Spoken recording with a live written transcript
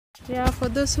Yeah, for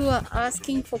those who are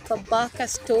asking for Kabaka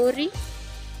story,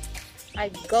 I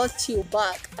got you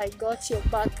back. I got you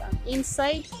back. I'm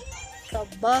inside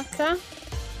Kabaka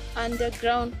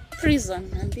underground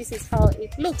prison, and this is how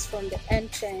it looks from the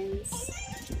entrance.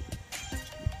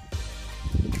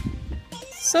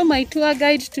 So my tour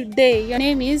guide today, your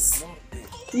name is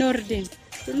Nordin.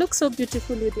 You look so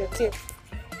beautiful with your cape.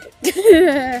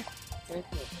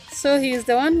 So he is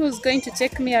the one who's going to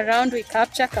take me around. We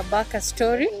capture Kabaka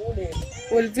story.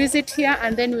 We'll visit here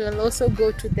and then we'll also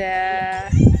go to the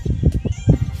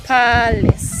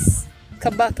palace,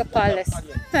 Kabaka Palace.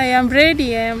 I am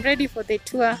ready for the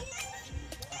tour.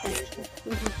 So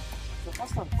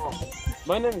first and foremost,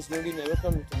 my name is Nordin.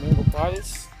 Welcome to Mango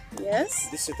Palace. Yes.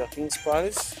 This is the King's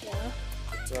Palace. Yeah.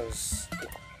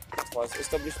 It was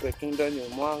established by King Daniel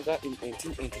Mwanga in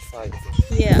 1885.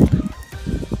 Yeah.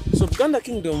 So Buganda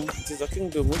Kingdom, it is a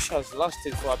kingdom which has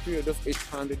lasted for a period of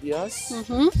 800 years.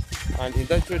 And in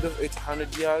that period of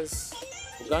 800 years,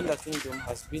 Buganda Kingdom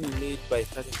has been made by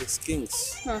 36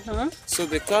 kings. So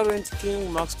the current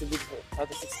king marks to be the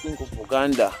 36th king of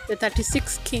Buganda. The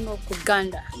 36th king of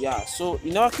Buganda. Yeah, so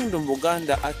in our kingdom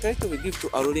Buganda, a title we give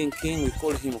to a ruling king, we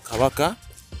call him Kabaka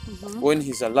when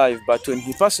he's alive, but when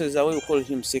he passes away, we call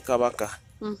him Kabaka.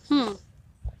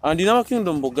 And in our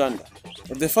kingdom Buganda,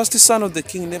 the first son of the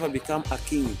king never becomes a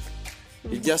king.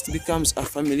 He just becomes a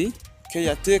family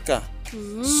caretaker.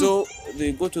 So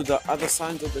they go to the other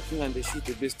sons of the king and they shoot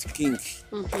the best king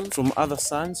from other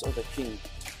sons of the king.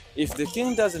 If the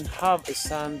king doesn't have a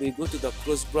son, they go to the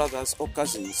close brothers or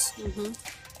cousins.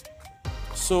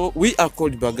 So we are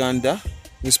called Baganda.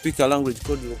 We speak a language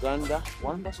called Uganda.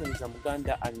 One person is a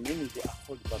Buganda and many they are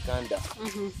called Baganda.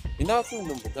 In our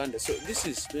kingdom Buganda, so this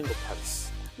is Mango Palace.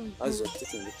 As you're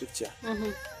taking the picture.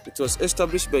 It was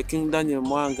established by King Daniel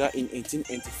Mwanga in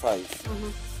 1885.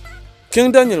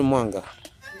 King Daniel Mwanga.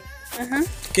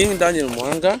 King Daniel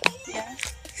Mwanga.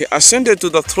 He ascended to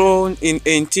the throne in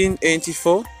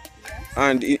 1884.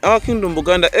 And in our kingdom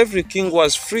Buganda, every king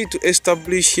was free to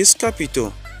establish his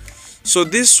capital. So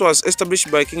this was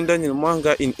established by King Daniel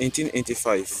Mwanga in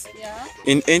 1885.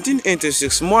 In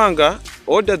 1886, Mwanga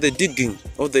ordered the digging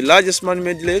of the largest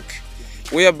man-made lake,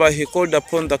 whereby he called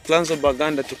upon the clans of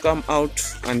Baganda to come out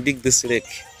and dig this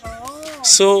lake.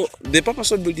 So the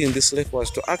purpose of building this lake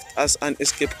was to act as an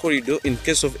escape corridor in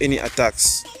case of any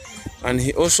attacks. And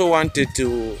he also wanted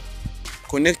to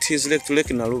connect his lake to Lake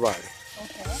Nalubale.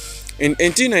 In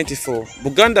 1894,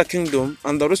 Buganda Kingdom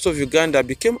and the rest of Uganda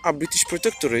became a British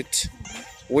protectorate,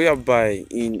 whereby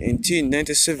in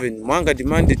 1897, Mwanga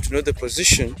demanded to know the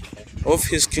position of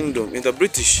his kingdom in the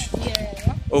British.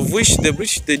 Of which the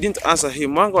British, they didn't answer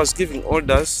him. Mwanga was giving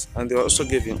orders and they were also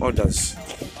giving orders.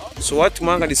 So what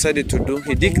Mwanga decided to do,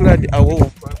 he declared a war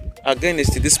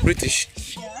against this British,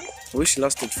 which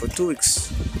lasted for 2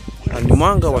 weeks. And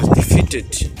Mwanga was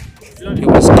defeated. He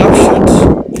was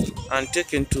captured and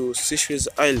taken to Seychelles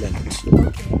Island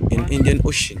in Indian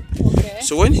Ocean.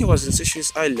 So when he was in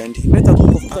Seychelles Island, he met a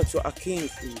group of people. You're a king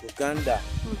in Uganda,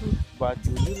 but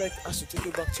would you like us to take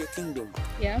you back to your kingdom?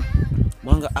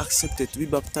 Mwanga accepted to be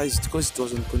baptized because it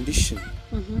was on condition.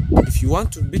 If you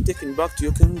want to be taken back to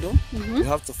your kingdom, we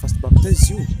have to first baptize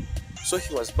you. So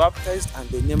he was baptized and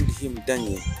they named him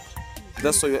Daniel.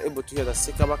 That's why you're able to hear the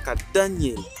Kabaka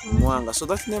Daniel Mwanga. So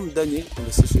that name Daniel on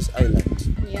the Seychelles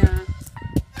Island.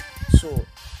 So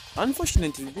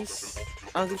unfortunately, these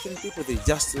Anglican people, they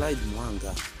just lied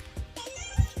Mwanga.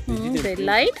 They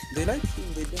lied? They lied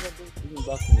him. They never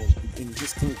brought him back in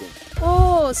his kingdom.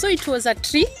 Oh, so it was a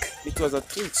trick? It was a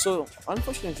trick. So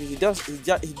unfortunately, he died from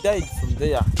there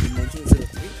in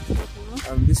 1903.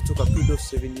 And this took a period of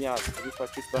 7 years to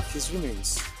repatriate back his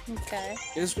remains.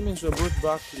 His remains were brought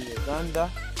back in Uganda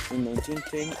in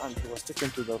 1910 and he was taken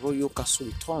to the Royal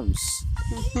Kasuri tombs.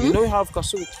 You know, we have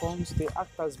Kasuri tombs. They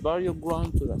act as burial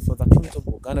ground for the kings of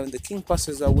Uganda. When the king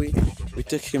passes away, we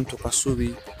take him to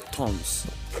Kasuri tombs.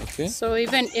 So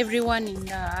even everyone in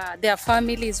their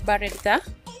family is buried there?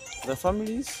 The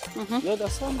families? Yeah, there are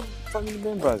some family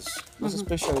members,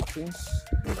 especially kings,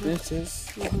 princes.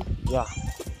 Yeah.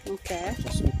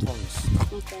 Kasuri tombs.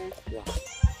 Yeah.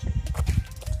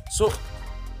 So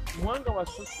Mwanga was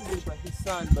succeeded by his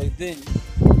son. By then,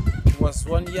 he was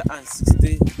 1 year and 6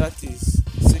 days. That is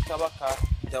Kabaka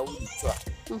Daudi Chwa.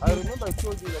 I remember I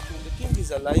told you that when the king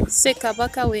is alive,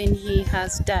 Kabaka when he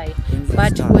has died.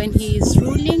 When he is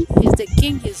ruling, he's the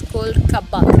king, he's called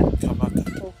Kabaka.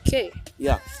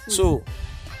 Yeah. So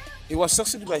he was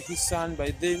succeeded by his son.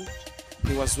 By then,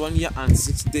 he was 1 year and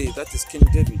 6 days. That is King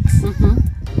David.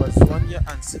 He was 1 year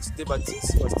and 6 days, but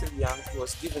since he was still young, he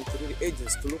was given 3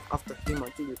 agents to look after him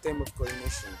until the time of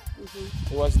coronation.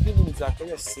 He was given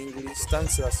Zakaria Singli,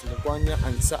 Stanislas Mugwanya,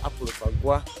 and Sir Apollo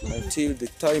Fagwa until the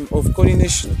time of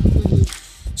coronation.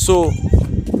 So,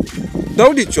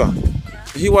 Daudichwa,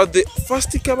 he was the first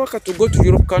Kabaka to go to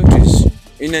Europe countries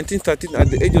in 1913 at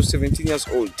the age of 17 years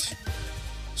old.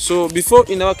 So before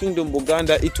in our kingdom,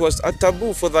 Buganda, it was a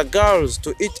taboo for the girls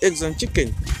to eat eggs and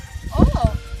chicken.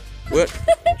 Oh! Well,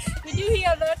 did you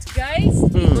hear that,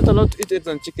 guys? not allowed to eat eggs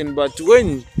and chicken, but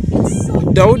when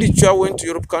Daudi Chua went to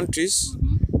Europe countries,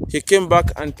 he came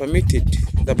back and permitted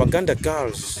the Baganda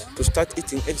girls to start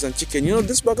eating eggs and chicken. You know,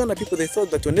 these Baganda people, they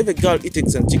thought that whenever a girl eats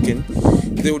eggs and chicken,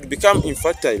 they would become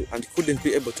infertile and couldn't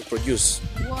be able to produce.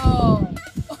 Wow!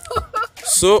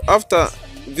 So after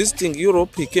visiting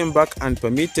Europe, he came back and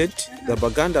permitted the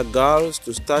Baganda girls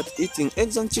to start eating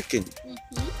eggs and chicken.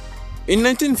 In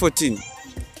 1914,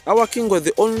 our king was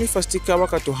the only first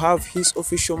Kabaka to have his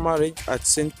official marriage at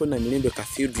St. Paul and Milembe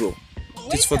Cathedral.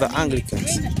 It is for the Anglicans.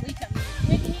 Wait a minute.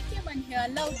 When he came and he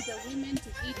allowed the women to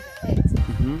eat the eggs,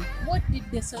 what did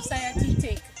the society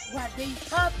take? Were they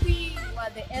happy?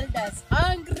 Were the elders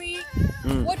angry?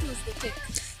 What was the take?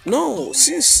 No,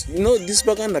 since these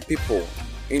Baganda people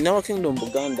in our kingdom,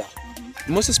 Buganda,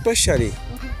 most especially,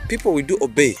 people will do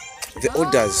obey the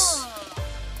orders.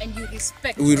 And you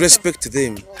respect. We respect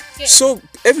them. Okay. So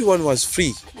everyone was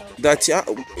free that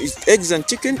eggs and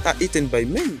chicken are eaten by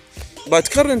men. But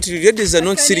currently, ladies are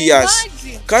not serious.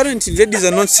 Currently, ladies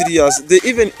are not serious. They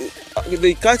even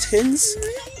they catch hens.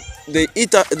 They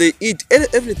eat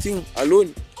everything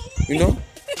alone. You know.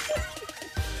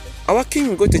 Our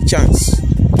king got a chance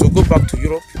to go back to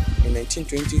Europe in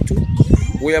 1922,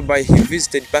 whereby he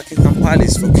visited Buckingham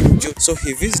Palace for King George. So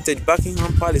he visited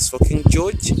Buckingham Palace for King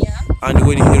George, and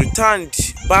when he returned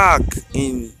back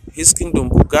in his kingdom,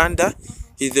 Buganda,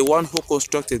 he's the one who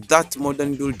constructed that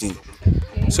modern building.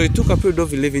 So it took a period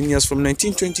of 11 years from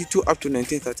 1922 up to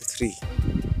 1933.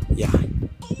 Yeah.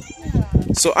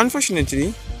 So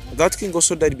unfortunately, that king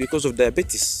also died because of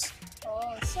diabetes.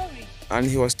 Oh, sorry. And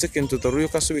he was taken to the royal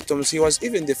castle with Thomas. He was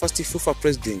even the first Fufa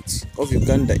president of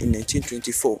Uganda in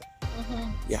 1924.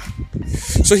 Yeah.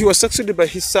 So he was succeeded by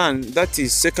his son, that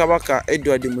is Sekabaka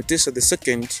Edward Mutesa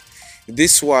II.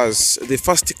 This was the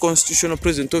first constitutional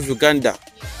president of Uganda.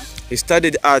 He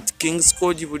studied at King's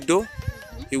College Budo.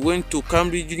 He went to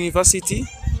Cambridge University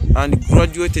and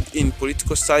graduated in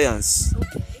political science.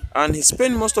 And he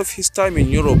spent most of his time in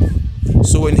Europe.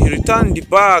 So when he returned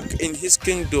back in his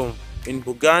kingdom in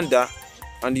Buganda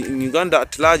and in Uganda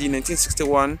at large in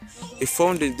 1961, he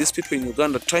founded these people in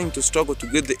Uganda trying to struggle to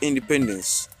get the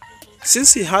independence.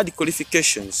 Since he had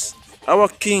qualifications, our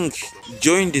king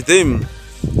joined them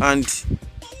and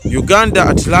Uganda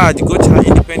at large got her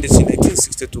independence in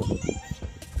 1962.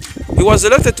 He was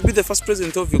elected to be the first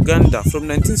president of Uganda from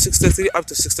 1963 up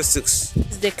to 66.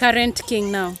 He's the current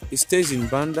king now. He stays in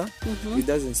Banda. He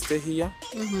doesn't stay here.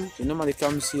 He normally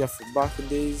comes here for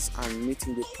birthdays and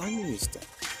meeting the prime minister.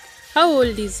 How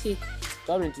old is he?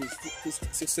 Currently, he's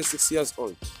 66 years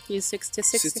old. He's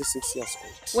 66. 66 years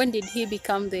old. When did he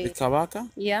become the Kabaka?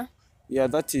 Yeah. Yeah,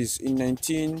 that is in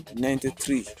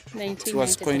 1993. It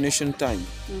was coronation time.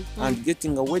 And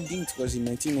getting a wedding, it was in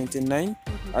 1999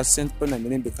 at St. Paul and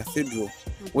Milembe Cathedral,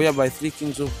 whereby 3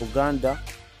 kings of Buganda,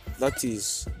 that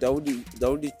is Daudi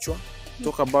Chua,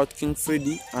 talk about King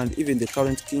Freddy and even the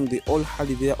current king, they all had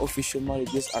their official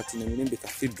marriages at Milembe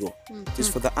Cathedral. It is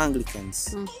for the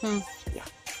Anglicans. Yeah.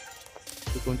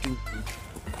 We continue.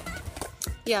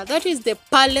 Yeah, that is the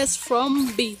palace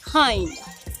from behind.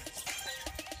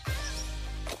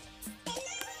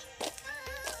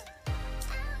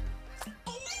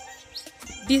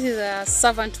 This is a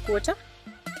servant quarter.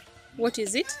 What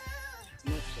is it?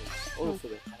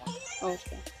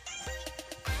 Okay.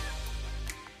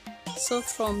 So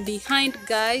from behind,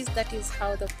 guys, that is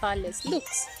how the palace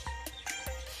looks.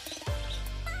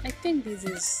 I think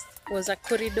this was a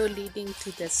corridor leading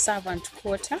to the servant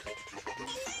quarter.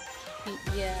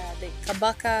 Yeah, the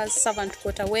Kabaka's servant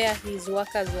quarter where his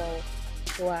workers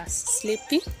were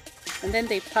sleeping. And then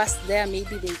they pass there,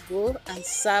 maybe they go and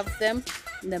serve them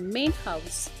in the main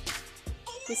house.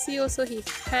 You see also he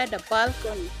had a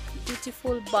balcony,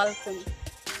 beautiful balcony.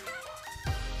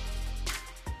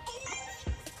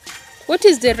 What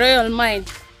is the royal mile?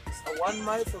 It's 1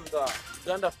 mile from the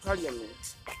Buganda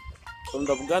Parliament. From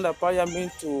the Buganda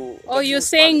Parliament to... Oh, you're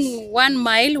saying 1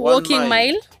 mile, walking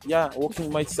mile? Yeah,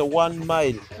 walking mile. It's a 1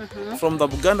 mile from the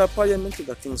Buganda Parliament to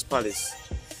the King's Palace.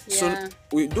 Yeah. So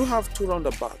we do have 2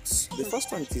 roundabouts. The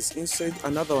first one is inside,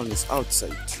 another one is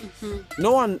outside.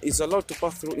 No one is allowed to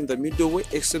pass through in the middle way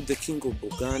except the King of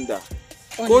Buganda.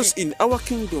 Because in our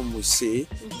kingdom we say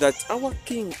that our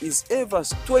king is ever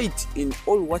straight in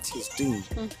all what he's doing.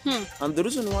 And the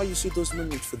reason why you see those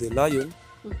monuments for the lion,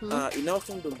 in our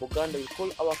kingdom, Buganda, we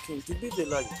call our king to be the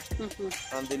lion.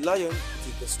 And the lion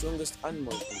is the strongest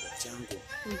animal in the jungle.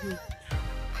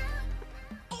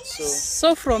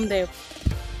 So from the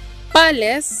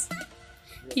palace,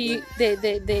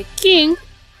 the king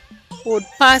would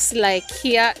pass like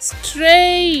here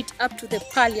straight up to the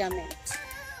parliament.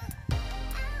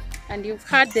 And you've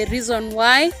heard the reason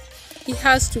why he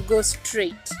has to go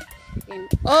straight. In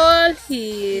all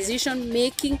his decision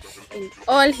making, in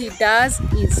all he does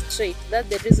is straight. That's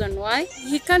the reason why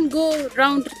he can't go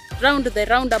round the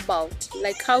roundabout,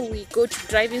 like how we go to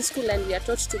driving school and we are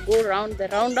taught to go round the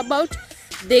roundabout.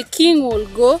 The king will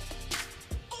go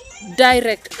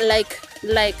direct, like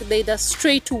there's a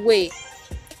straight way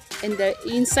in the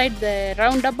inside the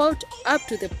roundabout up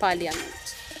to the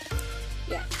parliament.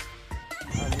 Yeah.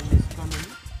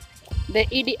 The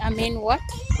Idi Amin what?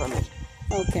 Coming.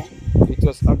 Okay. It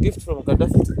was a gift from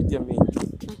Gaddafi to Idi Amin.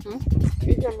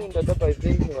 Idi Amin, by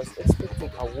then he was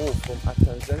expecting a war from a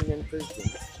Tanzanian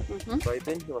president. By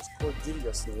then he was called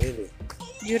Julius Nyerere.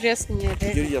 Julius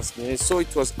Nyerere. So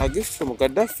it was a gift from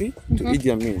Gaddafi to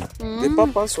Idi Amin. The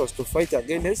purpose was to fight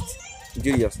against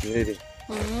Julius Nyerere.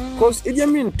 Because Idi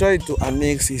Amin tried to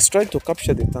annex, he tried to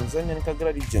capture the Tanzanian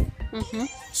Kagera region.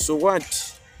 So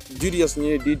what Julius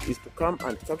Nyerere did is to come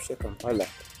and capture Kampala.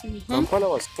 Kampala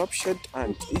was captured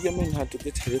and Idi Amin had to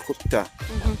get a helicopter.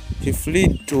 He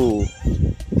fled to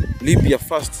Libya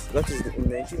first, that is in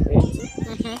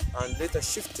 1980, and later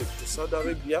shifted to Saudi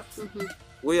Arabia,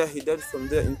 where he died from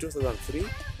there in 2003.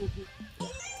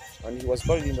 And he was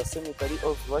buried in the cemetery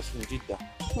of Rush in Jeddah.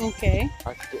 Okay.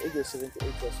 At the age of 78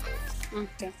 years old.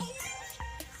 Okay.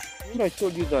 Remember I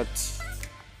told you that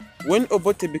when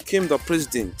Obote became the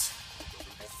president,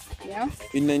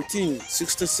 in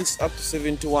 1966 up to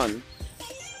 71,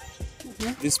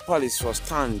 this palace was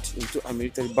turned into a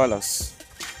military palace.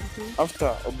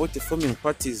 After Obote forming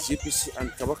parties UPC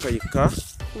and Kabaka,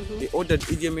 they ordered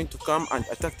Idi Amin to come and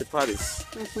attack the palace.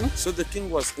 So the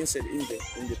king was inside in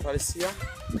the palace here.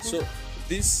 So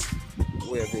this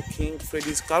where the king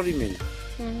Freddy's carrymen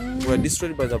were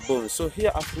destroyed by the bombs. So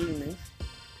here are remains,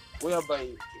 whereby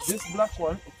this black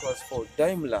one, it was for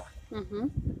Daimler.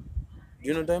 Do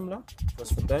you know Daimler? It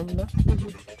was for Daimler.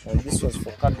 And this was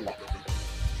for Cadillac.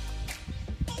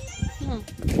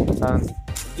 And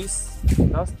this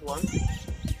last one,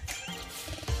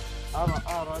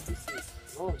 this is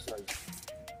Rolls Royce.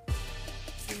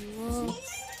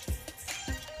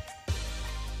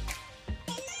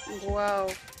 Wow.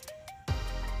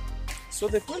 So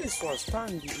the palace was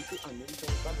turned into a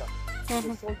military palace.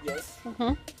 The soldiers would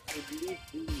live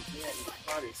in here in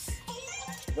Paris.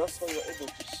 That's why you're able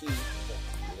to see that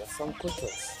there are some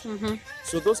quarters.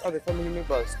 So those are the family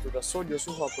members to the soldiers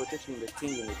who are protecting the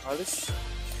king in the palace.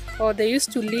 Oh, they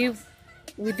used to live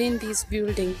within this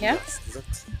building here? Yes,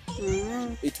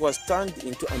 exactly. It was turned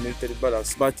into a military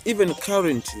barracks, but even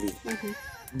currently,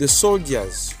 the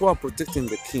soldiers who are protecting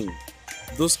the king,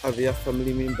 those are their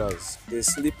family members. They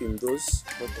sleep in those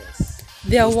quarters.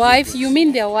 Their wives? You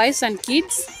mean their wives and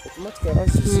kids? Automatically,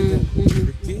 as you see them,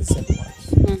 the kids and wives.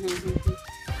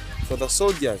 For the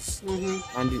soldiers,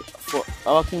 and for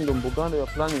our kingdom, Buganda, we are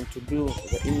planning to do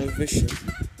the innovation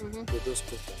with those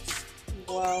quarters.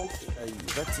 Wow.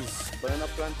 That is banana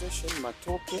plantation,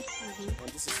 matoke, and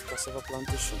this is cassava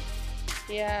plantation.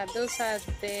 Yeah, those are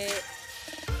the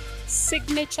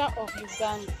signature of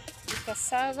Uganda, the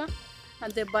cassava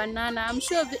and the banana. I'm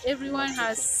sure everyone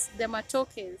has the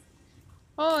matoke.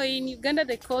 Oh, in Uganda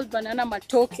they call banana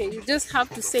matoke. You just have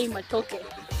to say matoke.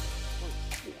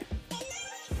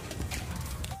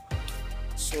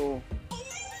 So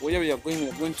where we are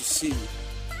going to see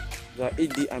the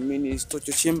Idi Amin's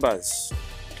torture chambers.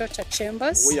 Torture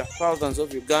chambers? Where thousands of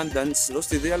Ugandans lost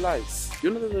their lives. You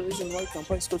know the reason why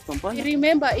Kampala is called Kampala?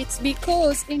 Remember, it's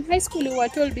because in high school we were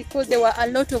told because there were a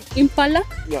lot of impala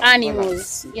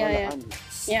animals.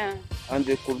 Animals. Yeah. And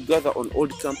they could gather on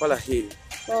old Kampala Hill.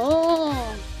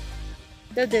 Oh,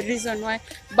 that's the reason why.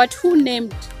 But who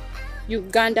named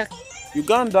Uganda?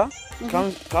 Uganda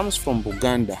comes from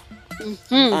Buganda.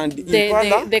 And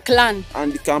Impala, the clan,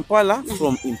 and Kampala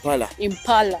from Impala.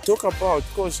 Talk about,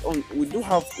 because we do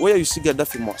have where you see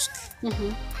Gaddafi Mosque.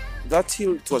 That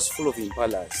hill, it was full of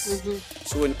impalas.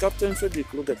 So when Captain Frederick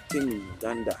Lugard came in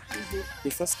Uganda,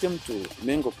 he first came to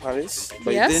Mengo Paris.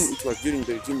 By then it was during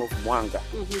the regime of Mwanga.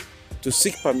 To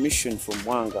seek permission from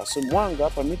Mwanga. So Mwanga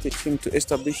permitted him to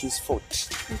establish his fort.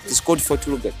 It is called Fort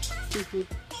Lugard.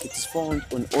 It is found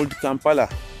on Old Kampala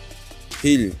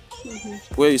Hill.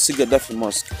 where you see Gaddafi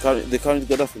Mosque, the current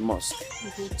Gaddafi Mosque.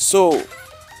 So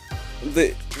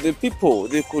the people,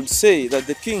 they could say that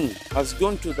the king has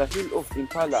gone to the hill of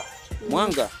Impala,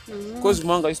 Mwanga, because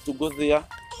Mwanga used to go there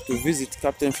to visit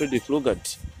Captain Frederick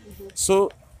Lugard.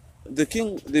 So the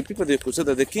people, they could say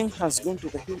that the king has gone to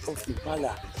the hill of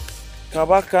Impala.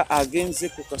 Kabaka against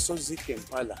Kukasozi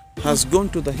Impala has gone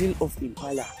to the hill of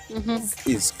Impala.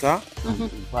 Iska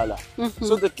and Impala.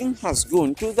 So the king has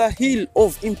gone to the hill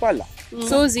of Impala.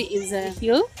 Sozi is a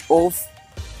hill of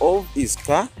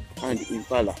Iska and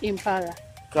Impala. Impala.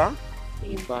 Ka?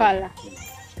 Impala.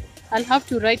 I'll have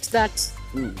to write that.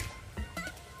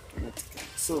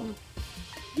 So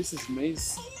this is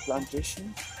maize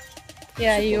plantation.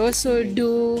 Yeah, you also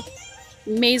do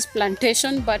maize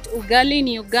plantation, but ugali in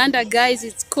Uganda, guys,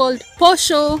 it's called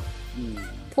posho.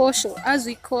 Posho, as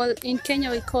we call in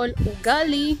Kenya, we call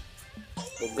ugali.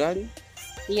 Ugali?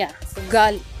 Yeah,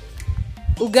 ugali.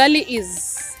 Ugali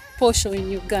is posho in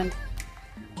Uganda.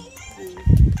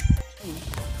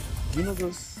 Do you know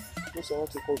those are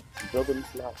what we call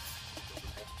dragonfly?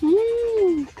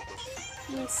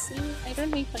 Let's see. I don't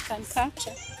know if I can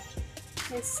capture.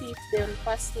 Let's see if they'll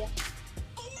pass here.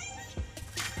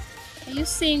 Are you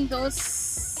seeing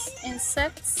those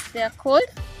insects? They are called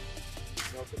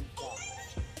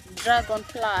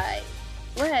dragonfly.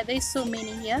 Why are there so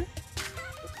many here?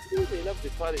 They love the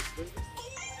palace.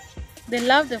 They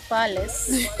love the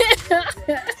palace.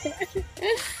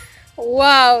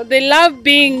 Wow, they love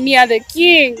being near the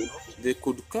king. They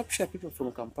could capture people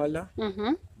from Kampala.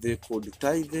 They could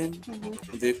tie them.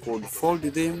 They could fold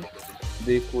them.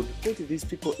 They could put these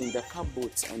people in the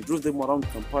cupboards and drive them around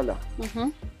Kampala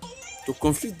to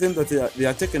conflict them that they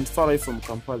are taken far away from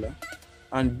Kampala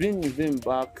and bring them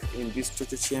back in this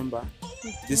torture chamber.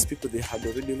 These people, they had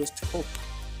already lost hope.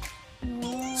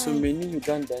 So many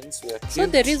Ugandans were killed. So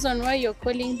the reason why you're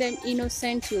calling them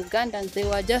innocent Ugandans, they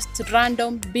were just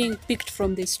random being picked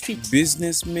from the street.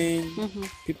 Businessmen,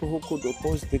 people who could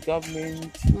oppose the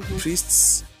government,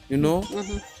 priests, you know.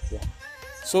 Yeah.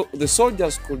 So the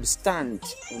soldiers could stand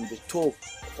on the top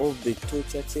of the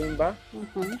torture chamber,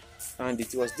 and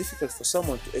it was difficult for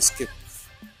someone to escape.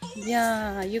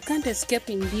 Yeah, you can't escape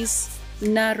in this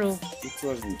narrow. It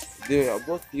wasn't. They were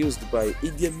both used by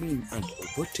Idi Amin and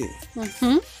Obote.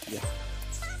 Yeah.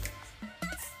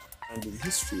 And in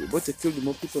history, Obote killed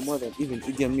more people more than even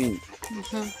Idi Amin.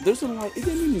 The reason why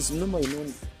Idi Amin is normally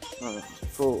known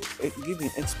for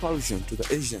giving expulsion to the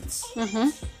Asians.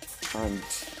 And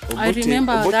Obote, I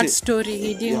remember that story.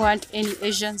 He didn't want any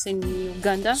Asians in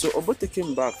Uganda. So Obote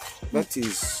came back. That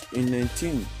is in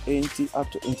 1980 up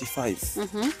to 85.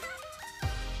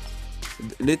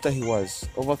 Later he was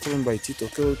overthrown by Tito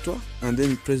Okello, and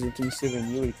then President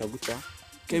Museveni Kabaka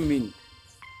came in.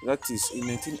 That is in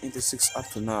 1986 up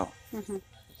to now.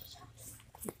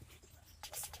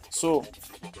 So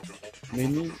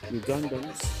many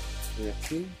Ugandans were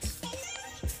killed.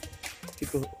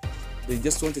 People, they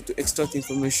just wanted to extract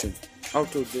information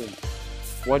out of them.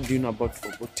 What do you know about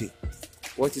Obote?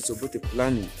 What is Obote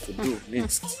planning to do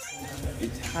next?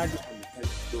 It had an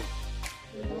effect though.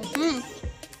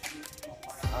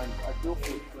 And a door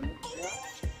could connect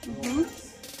there.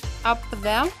 Up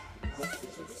there.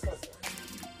 This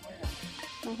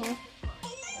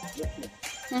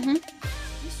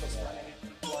was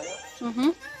connected to wire.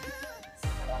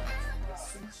 The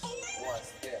switch was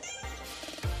there.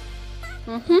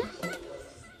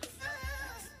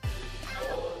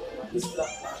 This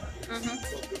black man.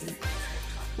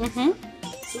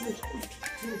 So they could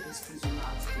kill these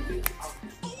prisoners to get out.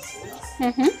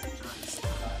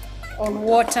 On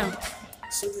water.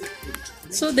 So they could.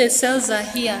 So the cells are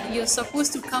here. You're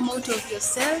supposed to come out of your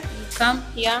cell. You come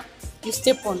here. You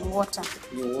step on water.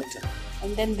 Your water.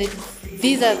 And then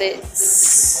these are the.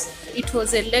 It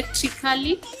was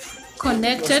electrically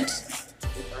connected.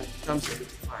 And it comes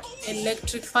electrified.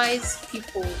 Electrifies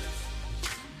people.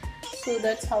 So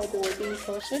that's how they were being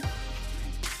tortured.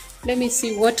 Let me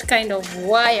see what kind of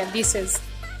wire this is.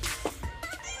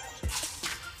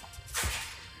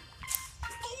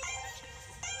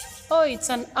 Oh, it's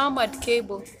an armored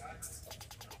cable.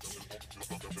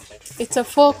 It's a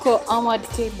 4-core armored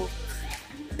cable.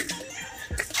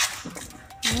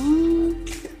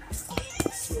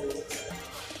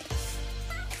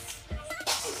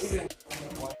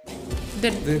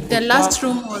 The last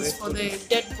room was for the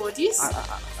dead bodies. At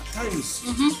times.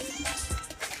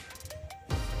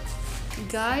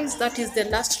 Guys, that is the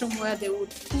last room where they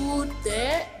would put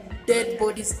the dead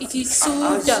bodies. It is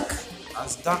so dark.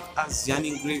 As dark as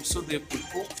Yanning grave, so they could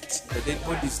put the dead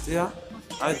bodies there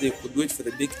how they could wait for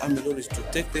the big army lorries to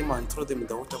take them and throw them in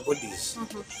the water bodies.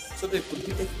 So they could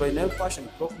be taken by Nile Perch and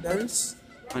crocodiles,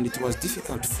 and it was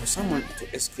difficult for someone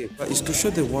to escape. But it's to show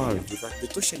the world that the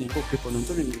Toshaningo people, not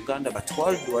only in Uganda but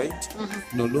worldwide,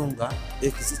 no longer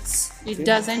exists. It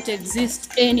doesn't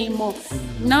exist anymore.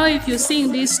 Now, if you're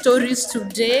seeing these stories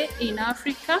today in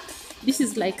Africa, this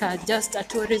is like just a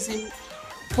tourism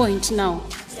point now.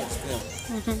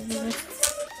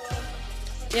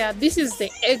 Yeah, this is the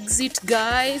exit,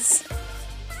 guys.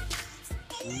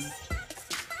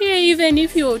 Here, even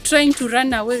if you're trying to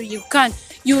run away, you can't.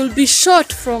 You will be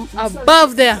shot from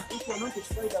above there.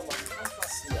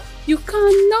 You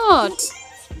cannot.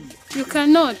 You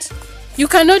cannot. You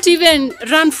cannot even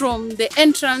run from the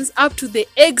entrance up to the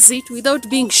exit without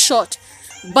being shot.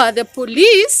 But the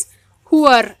police who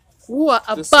are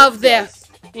above there.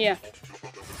 Yeah.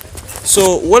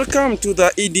 So, welcome to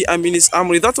the Idi Amin's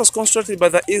Armory. That was constructed by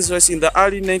the Israelis in the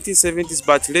early 1970s,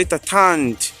 but later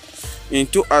turned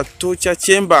into a torture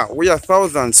chamber where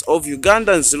thousands of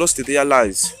Ugandans lost their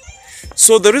lives.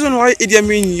 So, the reason why Idi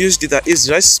Amin used the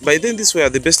Israelis, by then these were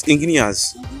the best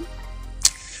engineers,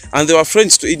 and they were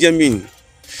friends to Idi Amin.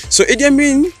 So, Idi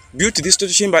Amin built this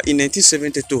torture chamber in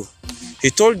 1972. He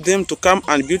told them to come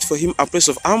and build for him a place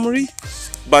of armory,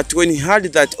 but when he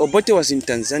heard that Obote was in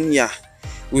Tanzania,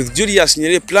 with Julius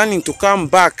Nyerere planning to come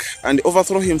back and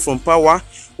overthrow him from power,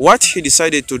 what he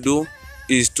decided to do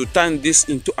is to turn this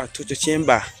into a torture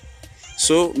chamber.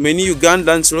 So many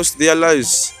Ugandans lost their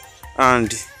lives,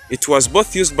 and it was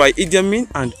both used by Idi Amin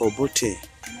and Obote.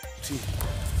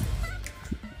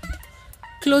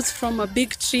 Clothes from a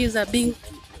big trees are being...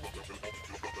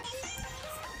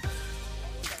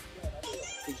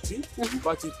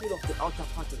 But you peel off the outer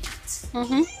part of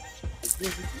it.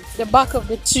 The back of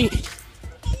the tree.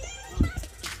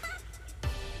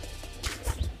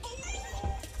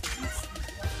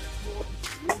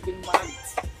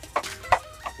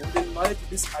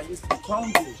 This I used to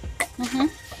pounding.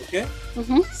 Okay?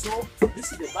 So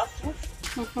this is the backwood,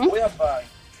 whereby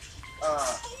a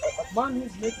man who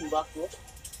is making backwood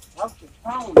have to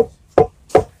pound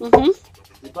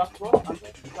the backwood until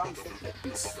it becomes like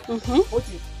this.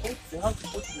 They have to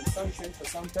put it in sunshine for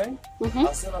some time,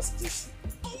 as well as tissue.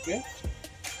 Okay?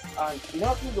 And in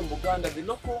our kingdom, Uganda, the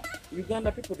local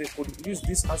Uganda people, they could use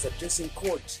this as a dressing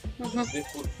coat. They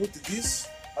could put this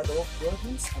at the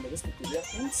clothing and the rest of their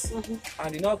things.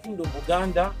 And in our kingdom,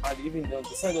 Uganda, and even on the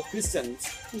side of Christians,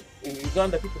 in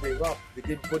Uganda, people they wrap the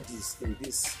dead bodies in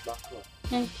this background.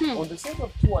 On the side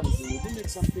of tourism, we do make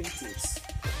some paintings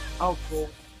out of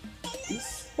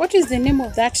this. What is the name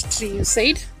of that tree you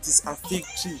said? It is a fig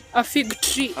tree. A fig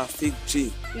tree. A fig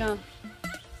tree. Yeah.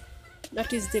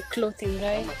 That is the clothing,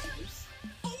 right?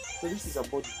 So this is a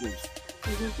body game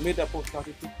made up of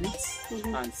 32 pits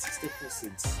and 64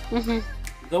 seeds.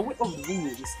 The way of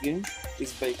winning this game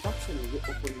is by capturing the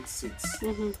opponent's seeds.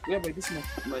 Whereby this is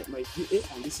my GA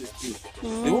and this is G.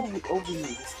 The way of winning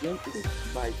this game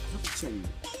is by capturing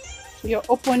your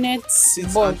opponent's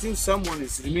seeds ball until someone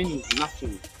is remaining with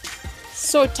nothing.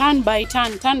 So turn by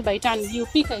turn, you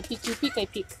pick, I pick, you pick, I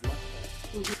pick.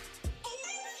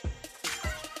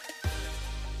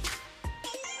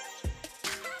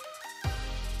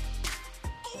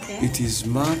 It is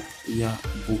map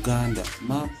Buganda,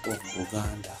 map of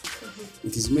Buganda.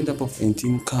 It is made up of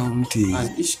 18 counties,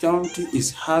 and each county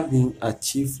is having a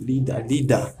chief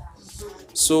leader.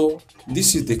 So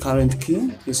this is the current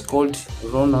king. He's called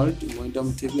Ronald Mwenda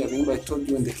Mutebi. I remember I told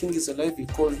you when the king is alive, we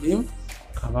call him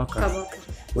Kabaka.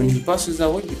 When he passes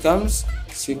away, it becomes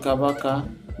Kabaka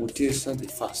Mutesa the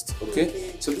first.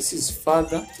 Okay? So this is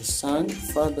father to son,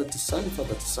 father to son,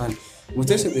 father to son.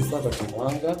 Mutesa the father to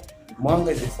Mwanga.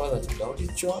 Mwanga is the father to Daudi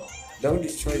Chwa. Daudi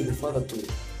Chwa is the father to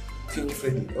King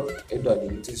Freddy or Edward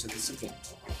Mutesa the II.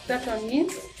 That one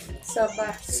means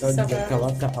Saba. So the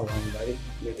Kabaka Awangari,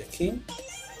 may the king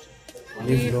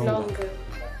live longer.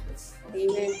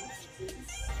 Amen.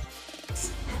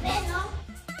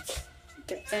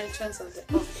 The entrance of the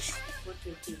office. What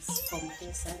it is from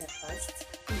this side at first.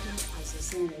 As you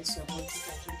see, there's your body, I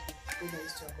think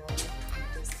there's your body,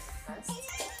 this first.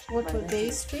 What was the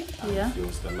history? Yeah. He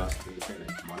was the last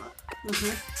independent monarch. He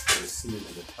was seen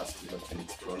as the first European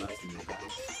explorers in Uganda.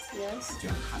 Yes.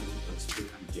 John Huntington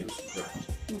Street and James Brown.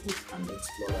 And the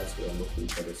explorers were looking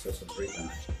for the source of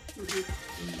Britannia. They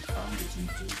found it in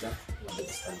Jinja, on the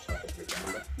eastern part of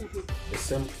Uganda. The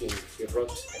same king, he wrote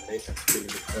a letter to Queen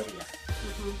Victoria.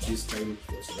 This time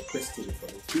he was requesting for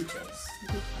the teachers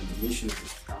and the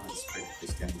missionaries to come and spread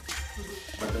Christianity.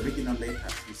 But the original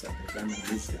letter is at the Ugandan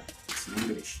Mission. In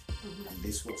English, and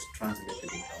this was translated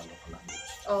into our local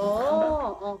language.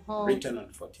 Oh, written on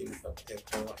 14th of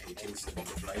April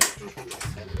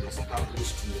 1875, and it was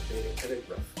published in the Daily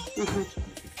Telegraph on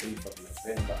 15th of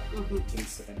November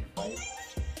 1875,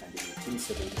 and in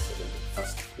 1877 the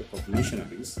first group of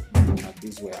missionaries,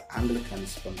 these were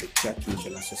Anglicans from the Church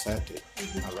Missionary Society,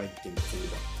 arrived in the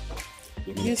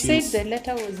kingdom. You said the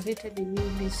letter was written in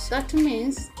English. That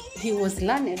means he was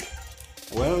learned.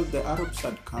 Well, the Arabs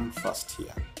had come first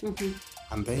here,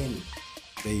 and then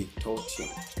they taught him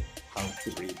how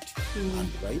to read and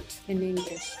write In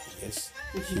English. Yes,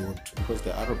 he would, because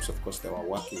the Arabs, of course, they were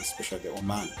working, especially the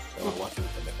Oman, they were working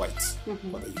for the whites,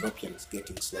 for the Europeans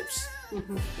getting slaves.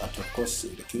 But of course,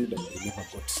 in the kingdom, they never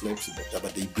got slaves,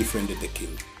 but they befriended the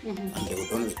king, and they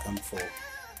would only come for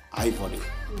ivory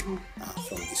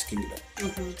from this kingdom,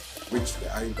 which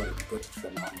the ivory got it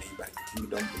from our neighboring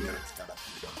kingdom, the nearest other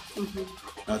kingdom.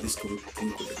 Now this king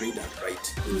could read and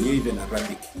write. He knew even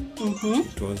Arabic.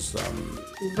 It was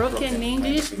Broken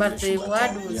English, but the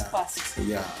word was fast.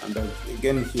 Yeah, and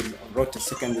again he wrote a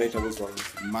second letter, which was,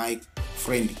 my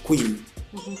friend Queen,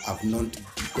 have not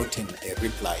gotten a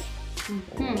reply.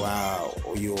 Wow,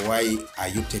 why are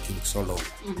you taking so long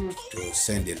to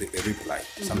send a reply?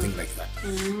 Something like that.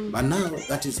 But now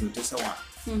that is Mutesa one,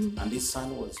 and his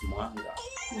son was Mwanga,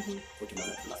 put him on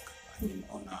a black, I mean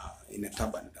in a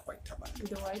turban, a white turban.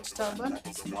 The white turban. That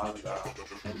is Mwanga.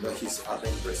 But his father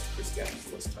embraced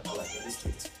Christianity, was total against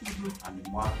it, and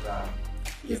Mwanga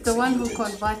Is the one who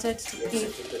converted to he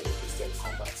executed the Christian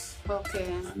converts. Okay.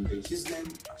 And his name,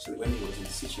 actually, when he was in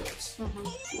Seychelles,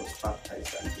 he was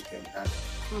baptized and became Dada.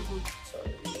 So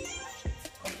he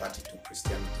converted to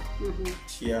Christianity.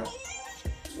 Here,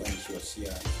 when he was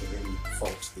here, he really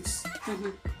fought this.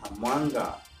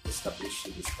 Mwanga established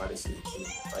this palace in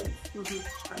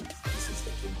 1885, and this is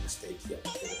the king who stayed here for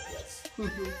 30 years.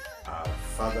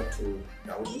 Father to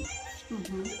Daudi,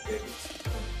 David.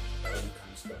 Daudi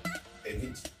comes from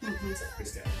David. It's a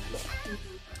Christian.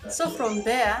 So from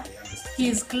there,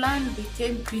 his clan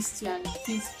became Christian.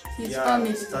 His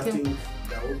family became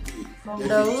from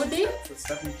Daudi.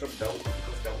 Starting from Daudi,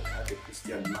 because Daudi had a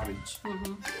Christian marriage, a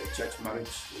church marriage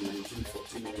in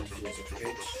 1914 when he was of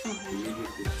age.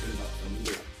 Immediately came back from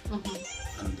England,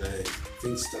 and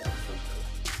things started from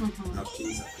there. Now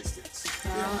kings are Christians.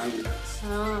 They are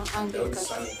Anglicans. Daudi's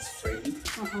son is Freddie,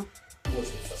 who was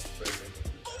the first president of the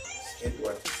Netherlands.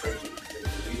 Edward Freddie,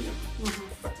 William,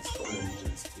 but his common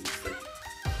name is King Freddie.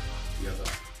 The other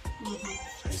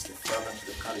is the father to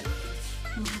the current.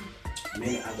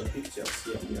 Many other pictures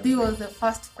here. He was the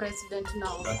first president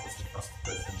now. That was the first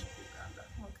president of Uganda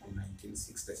in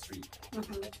 1963. And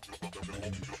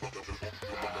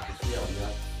here we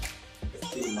have the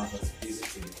king mothers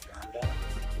visiting Uganda in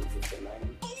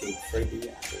 1959, King Freddie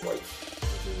and the wife.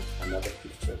 Another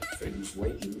picture of Freddie's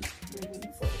wedding in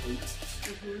 1948.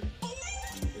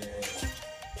 And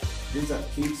these are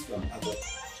kings from other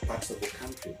parts of the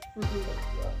country. The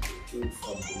king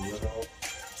from the Europe.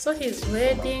 So his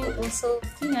wedding also,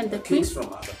 king and the queen? Kings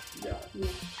from other,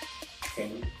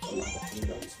 king from other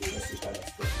kingdoms. We also had a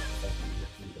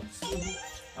kingdoms.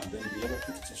 And then the other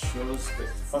picture shows the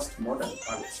first modern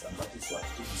palace, and that is what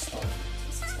it is found in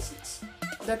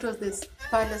 1966. That was this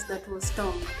palace that was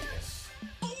stormed. Yes.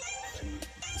 And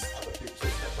this other picture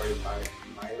is a very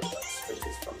mile that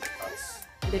stretches from the palace.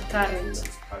 The current.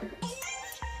 Kingdom's parliament.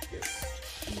 Yes.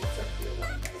 In exactly 1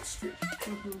 mile street.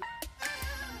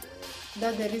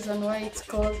 That's the reason why it's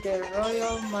called the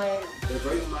Royal Mile. The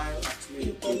Royal Mile,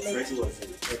 actually, King Freddie was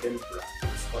in Edinburgh,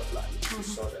 in Scotland. He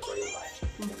saw the Royal Mile.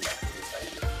 And that was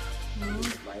decided. The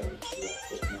mile, we are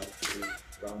talking about three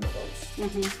roundabouts. The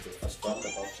first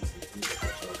roundabout is in the middle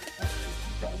of the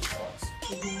roundabouts.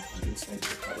 And inside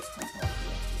the palace compound,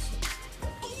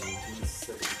 that was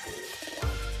 1971.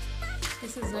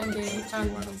 This is when they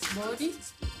returned his body.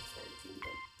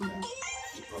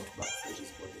 He brought back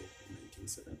Freddie's body in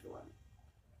 1971.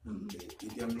 And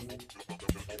Idi Amin,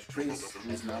 a prince who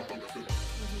is now in Cuba,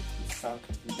 he thanked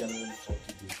Idi Amin for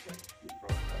this when he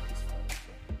brought back his father.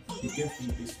 He gave him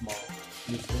this small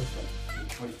newspaper. We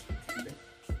call it Lukembe.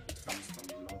 It comes from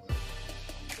the northern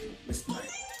West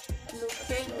Nile.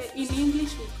 Lukembe. In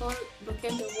English we call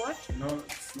Lukembe what? No,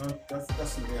 it's not.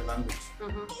 That's in their language.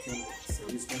 Lukembe. It's a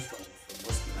newspaper from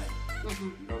West Nile,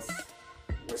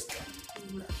 northwestern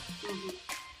Uganda.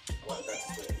 Well, that is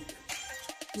where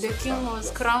the king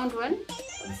was crowned when?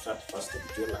 On 31st of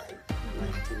July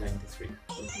 1993.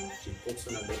 He puts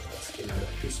on a letter skin and a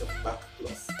piece of back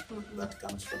cloth that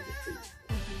comes from the tree.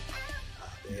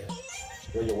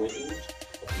 The royal wedding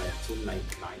of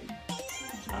 1999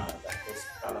 that was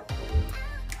colorful,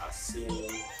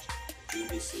 CNN,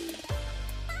 BBC,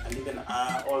 and even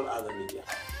all other media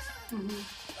houses.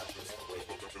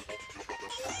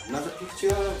 Another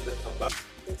picture of the Kabaka.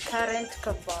 The current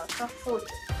Kabaka photo.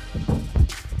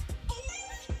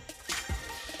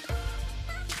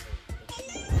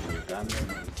 Uganda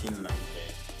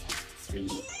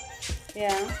 1993.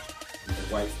 Yeah. And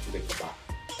the wife to the Kabaka.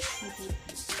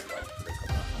 This is the wife to the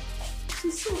Kabaka.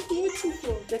 She's so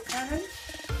beautiful. The current.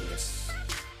 Yes.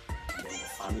 And then the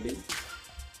family.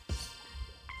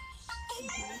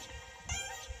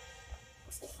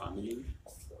 Of the family.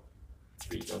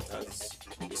 3 daughters.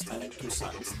 This time 2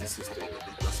 sons. This is the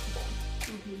last born.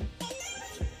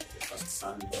 The first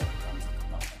son becomes the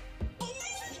Kabaka.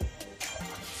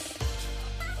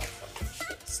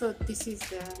 So this is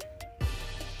the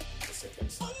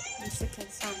Second son. second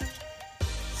son.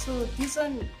 So this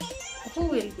one, who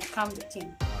will become the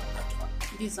king? That one.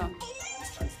 This one.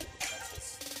 This time the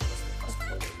princess.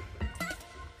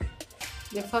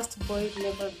 The first boy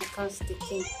never becomes the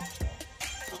king.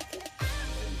 Okay.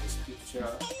 And this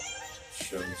picture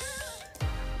shows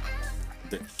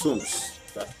the tombs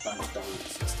that burned down on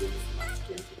 16th March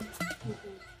 2021.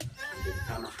 And the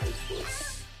internal height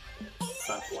was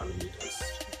 31 meters.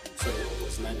 So it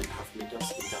was 9.5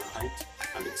 meters internal height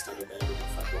and external diameter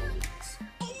 31 meters.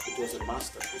 It was a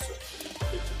masterpiece of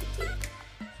creativity.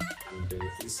 And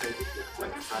inside it looked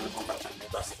like an overturned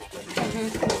basket.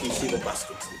 You see the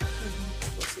basket. It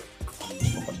was like an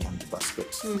overturned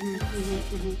basket.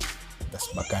 That's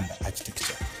Baganda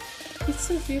architecture. It's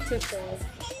so beautiful.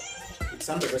 It's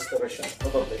under restoration.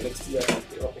 Probably next year it will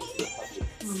be open to the public.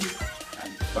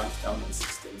 And burnt down on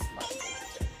 16th March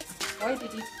 2010. Why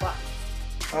did it burn?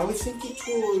 I would think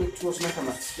it was not an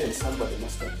accident. Somebody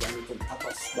must have done it on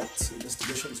purpose, but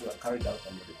investigations were carried out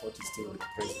and the report is still with the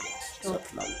president. So now we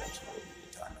don't know the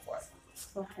return of why.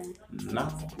 Okay. Now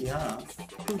we have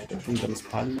the Kingdom's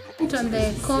Parliament. Put on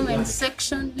the comment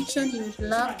section which one you would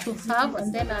love to have,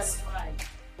 and then I'll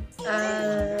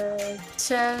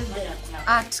tell the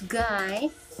art guy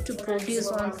to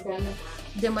produce one for me.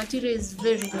 The material is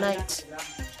very light,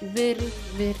 very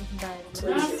light.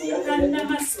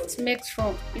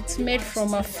 It's made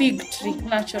from a fig tree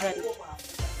naturally.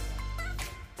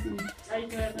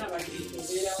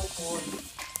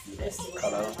 This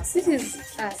is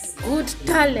a good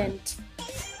talent.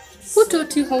 Who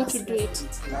taught you how to do it?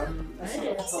 But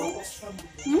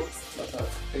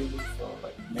I've paid it for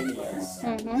like many years.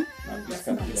 And this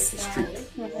can be like a strip.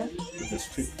 It's a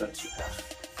strip that you have.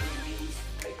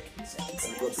 You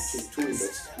can go between 2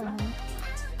 windows.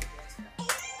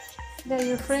 Then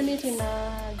you frame it in a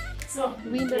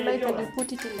window light and you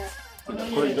put it in a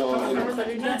Corridor. I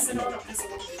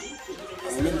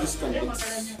mean, this can get,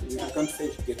 you can't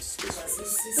fail to get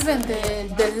space. even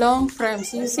the long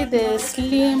frames. You see the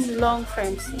slim long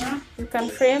frames. You can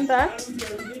frame that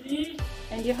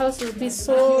and your house will be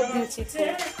so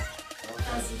beautiful.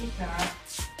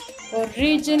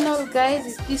 Original,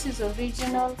 guys. This is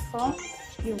original from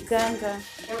Uganda.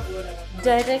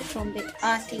 Direct from the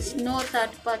artist, no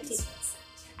third party.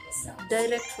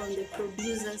 Direct from the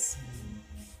producers.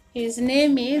 His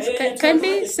name is, can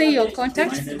they say your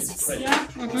contact?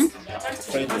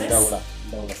 Daula.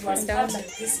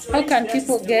 How can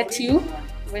people get you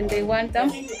when they want them?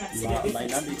 My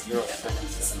number is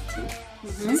 0772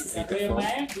 84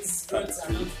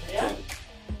 33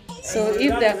 So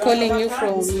if they're calling you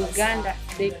from Uganda,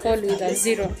 they call with a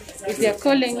 0. If they're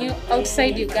calling you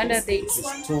outside Uganda, they... It's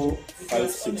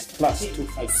 256 plus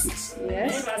 256.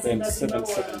 Yes. Then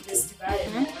 772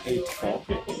 84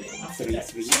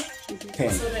 33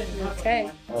 10.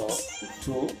 Okay. Or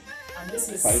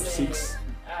 256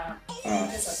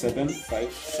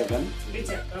 757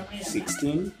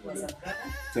 16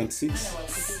 26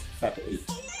 38.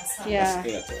 Yeah.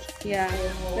 That's Yeah.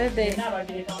 They're the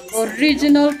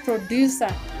original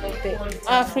producer of the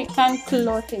African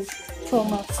clothing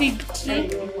from a fig tree.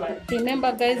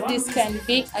 Remember, guys, this can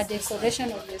be a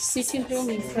decoration of your sitting room.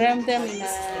 You frame them in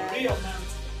a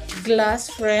glass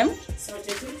frame.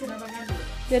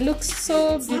 They look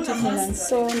so beautiful and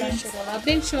so natural. I've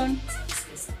been shown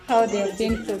how they have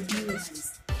been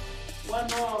produced.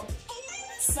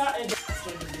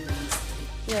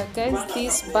 Yeah, guys,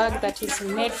 this bag that is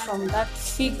made from that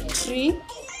fig tree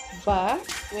bark,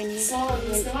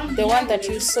 the one that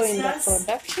you saw in the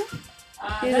production,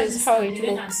 this is how it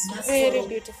looks. Very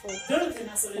beautiful. And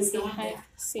behind,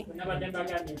 see,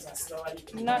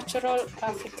 natural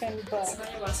African bag.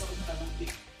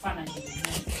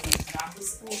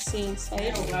 You see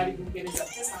inside.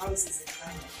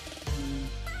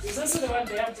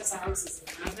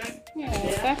 Yeah,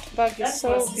 that bag is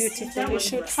so beautiful. You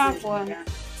should have one.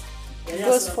 It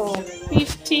goes for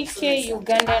 50k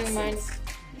Ugandan money.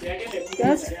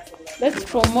 Yes, Let's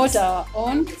promote our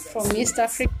own from East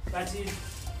Africa. But he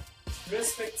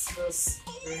respects those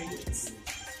religions.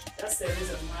 That's the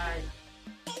reason why.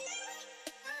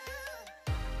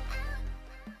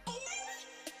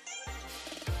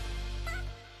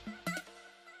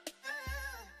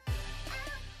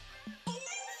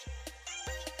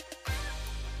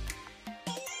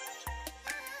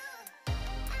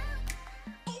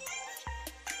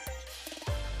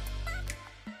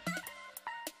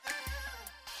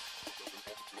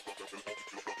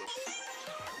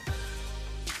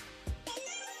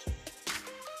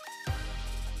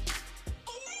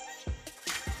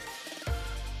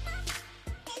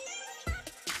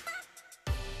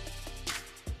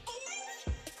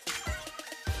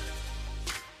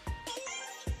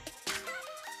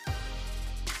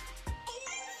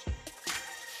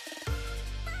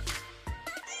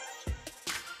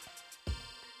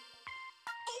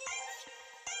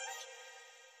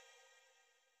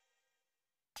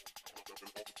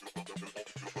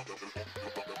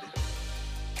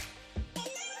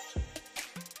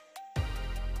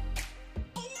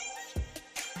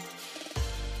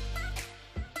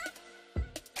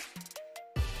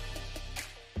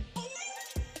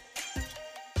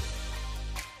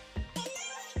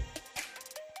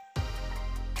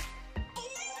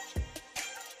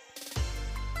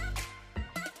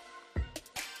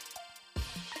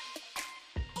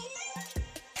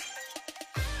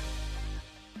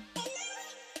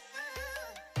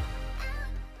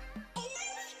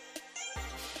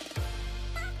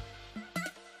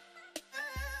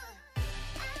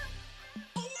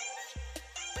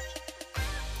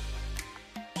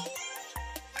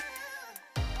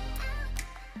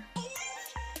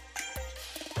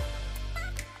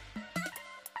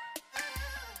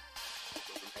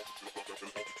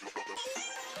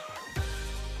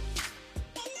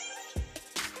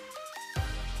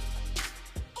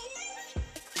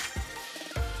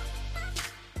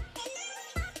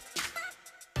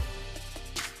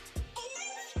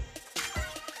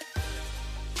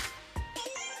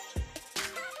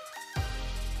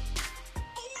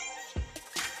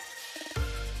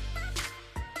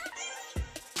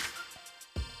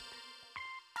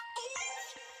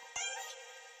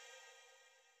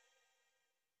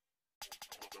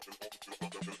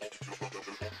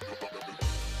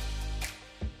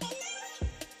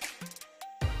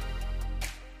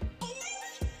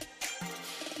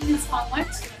 This is how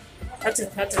much?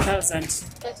 30,000. 30,000.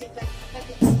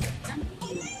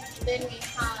 Then we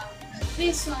have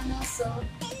this one also.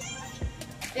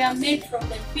 They are made from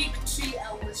the big tree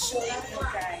I will show you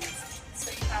guys.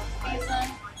 So you have this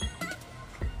one.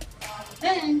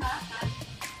 Then,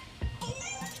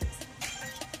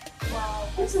 wow,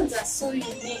 these ones are so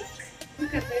unique.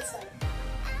 Look at this one.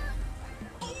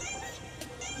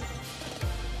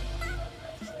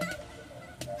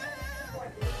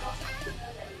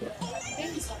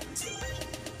 These ones too.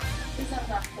 These ones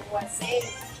are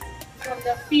from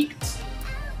the fig tree.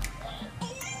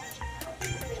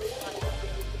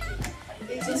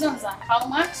 These ones are how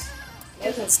much?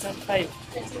 Yes, it's 25.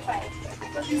 25.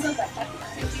 So these ones are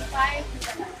 25.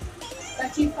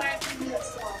 35. These are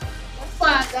so.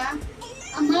 Father,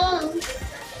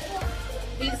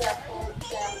 these are for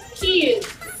the kids.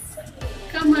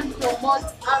 Come and promote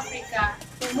Africa.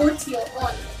 Promote your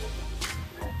own.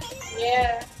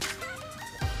 Yeah.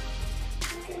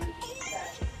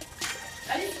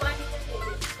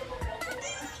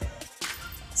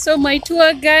 So my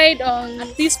tour guide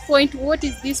on this point, what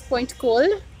is this point called?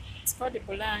 It's called the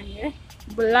Bulange.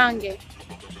 Bulange.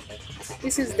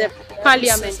 This is the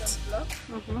parliament.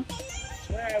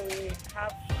 Where we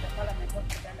have the parliament of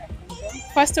the Uganda Kingdom.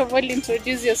 First of all,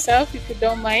 introduce yourself if you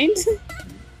don't mind.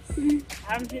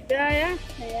 I'm Hidaya.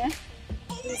 Yeah.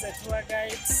 He's a tour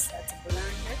guide at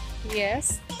Bulange.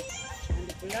 Yes. And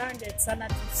Bulange, it's an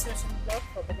administration block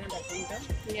for the Uganda Kingdom.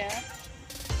 Yeah.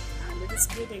 And this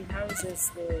building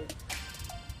houses the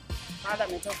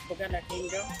Parliament of Buganda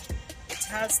Kingdom. It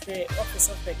has the office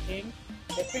of the King,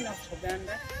 the Queen of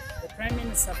Buganda, the Prime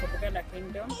Minister for Buganda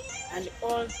Kingdom, and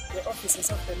all the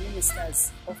offices of the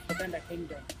ministers of Buganda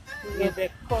Kingdom, with the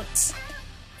court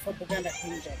for Buganda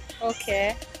Kingdom.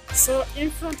 Okay. So in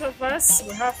front of us,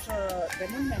 we have the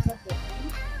monument of the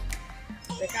King,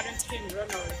 the current King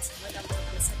Ronald, Madam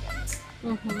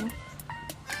II.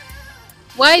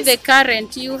 Why the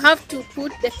current? You have to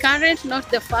put the current, not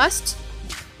the first.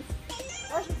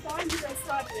 That is the one who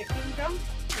restored the kingdom.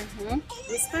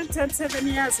 We spent 27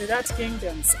 years without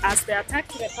kingdoms as they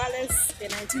attacked the palace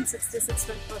in 1966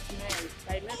 24th May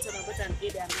by Milton Obote and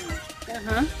Idi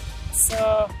Amin.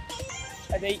 So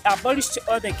they abolished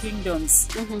all the kingdoms,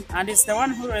 and it's the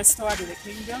one who restored the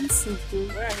kingdoms,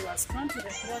 where he was thrown to the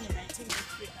throne in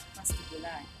 1983 at 1st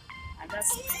July, and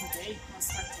that's when they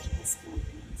constructed this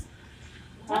movement.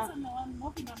 That's on the one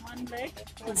moving on one leg,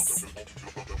 because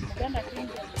Buganda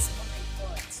kingdom is moving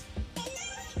forward,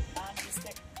 and it's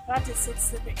the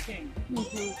 36th king.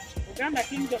 Buganda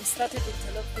kingdom started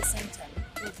in Telopti Center.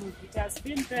 It has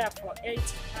been there for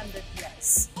 800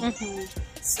 years.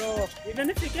 So even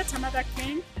if you get another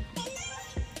king,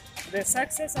 the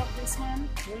success of this one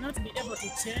will not be able to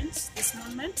change this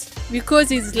movement. Because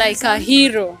he's like a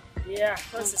hero. Yeah,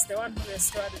 because it's the one who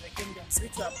restored the kingdoms,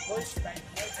 which were abolished by the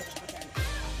right of the Buganda.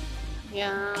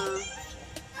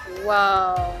 Yeah.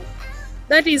 Wow.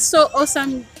 That is so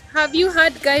awesome. Have you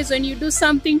heard, guys, when you do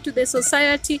something to the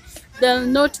society, they'll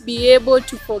not be able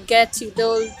to forget you.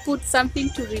 They'll put something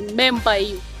to remember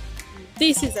you.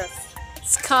 This is a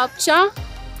sculpture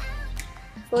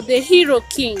for the Hero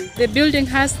King. The building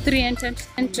has 3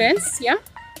 entrances, yeah?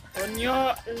 On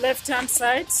your left-hand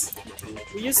side,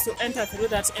 we used to enter through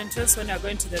that entrance when you're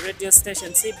going to the radio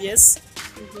station, CBS.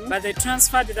 But they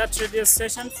transferred that radio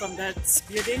station from that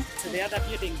building to the other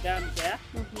building down there,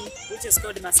 which is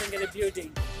called the Masengere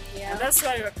building. Yeah. And that's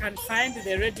why you can find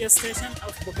the radio station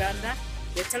of Buganda,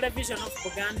 the television of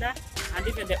Buganda, and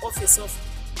even the office of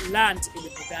land in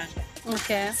Buganda.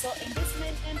 Okay. So in this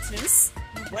main entrance,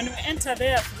 when we enter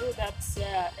there through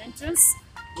that entrance,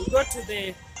 we go to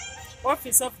the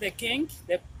office of the king,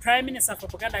 the prime minister of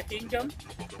Buganda kingdom,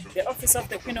 the office of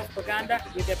the queen of Buganda,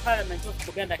 with the parliament of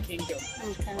Buganda kingdom.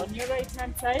 Okay. On your right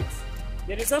hand side,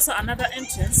 there is also another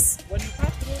entrance. When you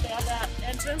pass through the other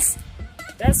entrance,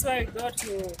 that's where you go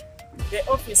to the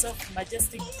office of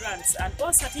majestic grants and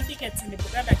all certificates in the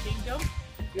Buganda kingdom.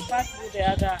 You pass through the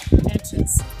other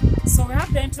entrance. So we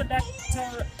have the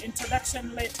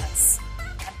introduction letters,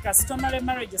 and customary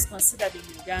marriage is considered in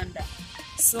Uganda.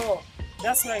 So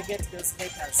that's why I get those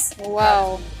letters.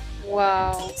 Wow.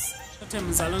 Wow.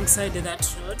 Totems alongside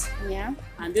that road. Yeah.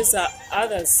 And these are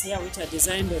others here which are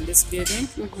designed on this building.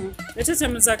 The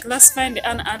totems are classified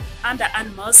under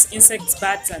animals, insects,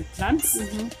 birds, and plants.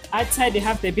 Outside you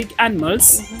have the big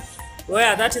animals,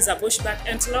 where that is a bushback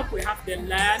antelope. We have the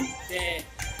lion, the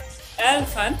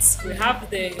elephants, we have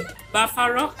the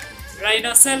buffalo,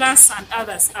 rhinoceros, and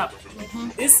others up.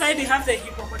 This side you have the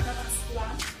hippopotamus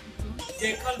plant,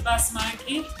 the colobus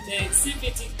monkey, the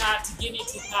civity cat, guinea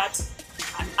cat,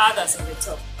 and others on the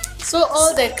top. So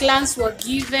all the clans were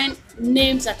given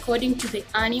names according to the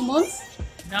animals?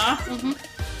 No,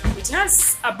 it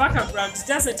has a background. It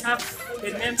doesn't have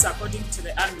the names according to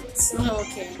the animals.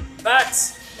 Okay.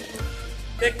 But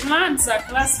the clans are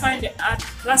classified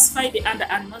under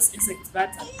animals, insects,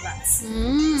 birds, and plants.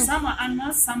 Some are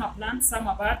animals, some are plants, some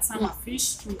are birds, some are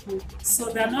fish. So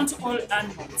they are not all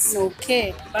animals.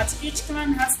 Okay. But each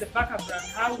clan has the background,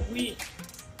 how we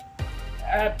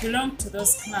belong to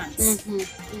those clans.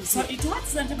 So it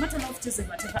wasn't a matter of choosing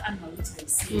whatever animal which they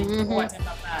see or whatever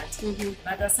bird.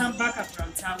 But there are some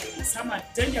backgrounds how we, some are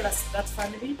dangerous to that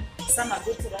family, some are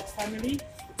good to that family,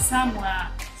 some were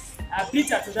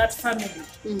bitter to that family.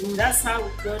 That's how we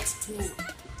got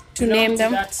to name to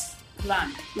them that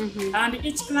clan. And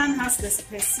each clan has the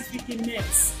specific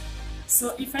names.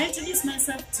 So if I introduce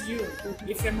myself to you,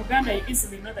 if you're Muganda, you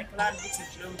easily know the clan which you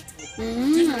belong to.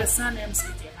 Due to the surnames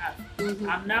which you have.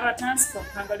 I'm Naratans from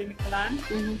Pangolini clan.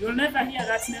 You'll never hear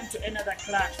that name to another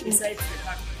clan besides the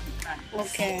Pangolini clan.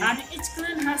 Okay. And each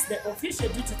clan has the official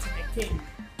duty to the king.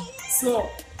 So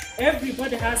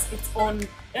everybody has its own,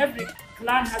 every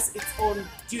clan has its own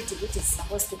duty which is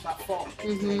supposed to perform.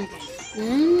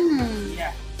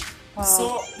 Yeah. Wow.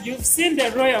 So you've seen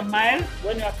the royal mile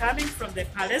when you're coming from the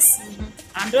palace,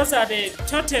 and those are the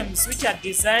totems which are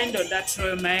designed on that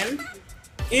royal mile.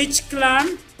 Each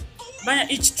clan,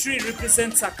 each tree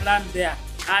represents a clan there,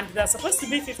 and there are supposed to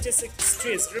be 56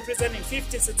 trees representing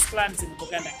 56 clans in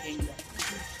Buganda Kingdom.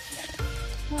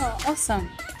 Wow, awesome.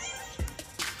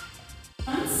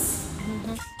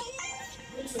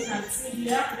 Which you can see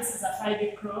here, this is a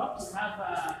 5 crop. We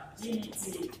have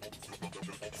unity.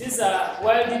 These are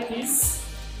wild peas.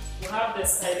 We have the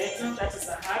styleton, that is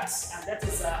a hat, and that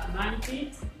is a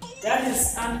monkey. That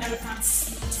is an elephant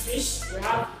fish. We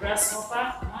have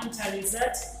grasshopper, mountain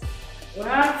lizard. We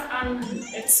have an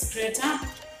excretor.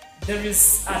 There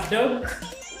is a dog,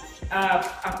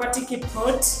 aquatic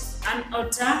pod, an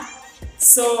otter.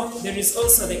 So there is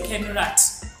also the cane rat.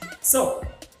 So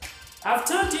I've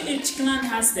told you each clan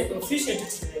has the official duty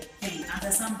to the king and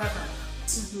there's some background.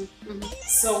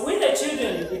 So with the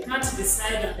children, we can't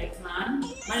decide on the clan,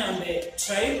 on the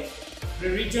tribe, the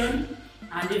region,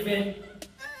 and even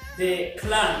the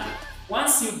clan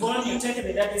Once you're born, you take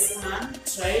the daddy's clan,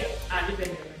 tribe, and even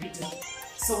the religion.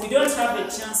 So we don't have a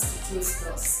chance to choose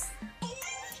those.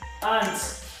 And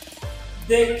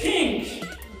the king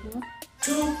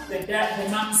took the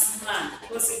mom's clan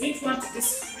because he didn't want to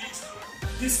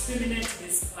discriminate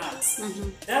these clans.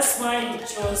 That's why he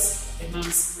chose the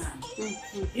mom's clan.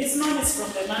 His mom is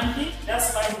from the Mandi,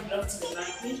 that's why he belonged to the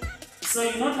Mandi. So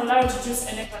you're not allowed to choose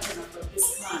any partner from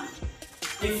this clan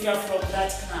if you're from that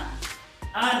clan.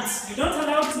 And you're not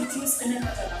allowed to choose any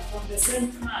partner from the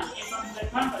same clan. If I'm the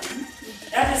company,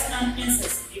 that is an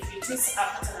incest if you choose a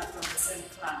partner from the same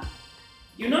clan.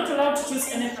 You're not allowed to choose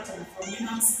any partner from your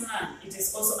mom's clan. It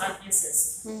is also an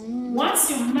incest. Once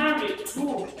you marry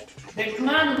to the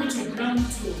clan which you belong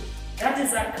to, that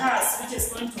is a curse which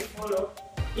is going to follow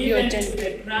even to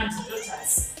the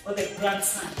granddaughters or the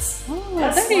grandsons. Oh,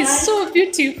 that is so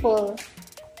beautiful.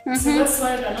 So that's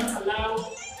why they're not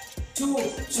allowed to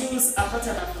choose a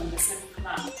partner from the same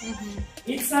clan.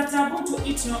 It's a taboo to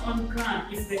eat your own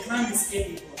clan if the clan is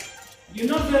edible. You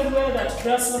know very well that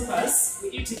grasshoppers,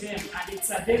 we eat them, and it's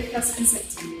a delicate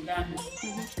insect in Uganda,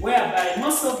 whereby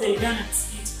most of the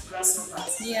Ugandans eat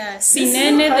grasshoppers. Yeah,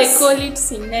 sinene, they call it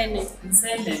sinene.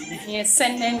 Senene. Yes,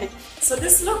 sinene. So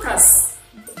this locust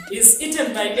is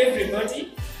eaten by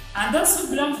everybody, and those who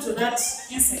belong to that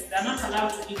insect are not allowed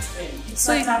to eat them. It's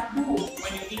a taboo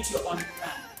when you eat your own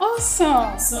plant.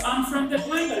 Awesome. So I'm from the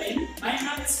Gwendolyn, my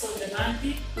mom is from the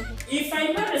Mandi. If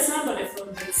I marry somebody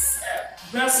from this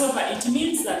grasshopper, it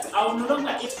means that I will no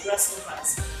longer eat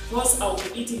grasshoppers because I will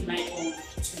be eating my own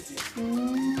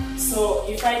children. So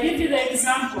if I give you the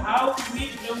example how we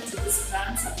belong to this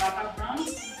plant, a background,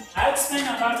 I'll explain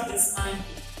about this Mandi.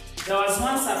 There was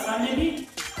once a family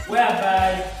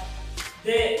whereby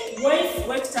the wife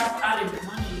waked up early in the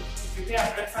morning to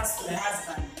prepare breakfast for the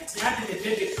husband, but he had the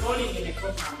baby crawling in the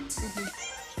compound.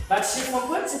 But she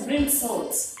forgot to bring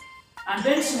salt, and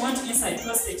then she went inside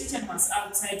because the kitchen was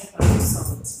outside to produce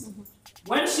salt.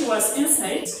 When she was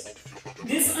inside,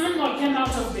 this animal came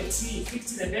out of the tree,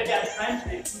 picked the baby and climbed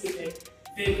the tree with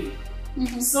the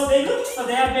baby. So they looked for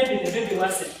their baby, the baby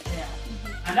wasn't there.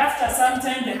 And after some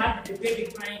time, they had the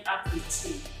baby crying up the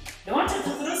tree. They wanted to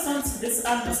throw stones to this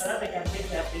animal so that they can get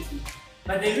their baby.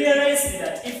 But they realized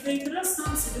that if they throw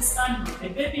stones to this animal, the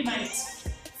baby might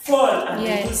fall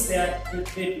and lose their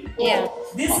baby. Or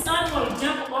this animal will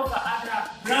jump over other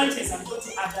branches and go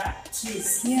to other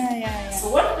trees. So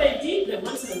what they did, they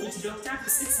went to the witch doctor to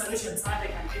seek solutions how they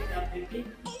can get their baby.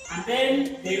 And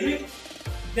then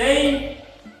they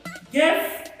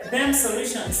gave them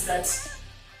solutions that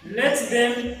let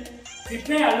them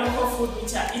prepare local food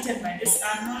which are eaten by this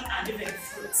animal and even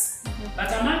fruits.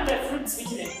 But among the fruits which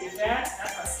they prepared,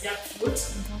 that was jackfruit,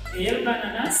 the yellow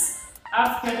bananas,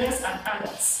 avocados, and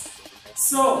others.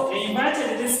 So they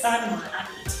invited this animal and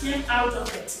it came out of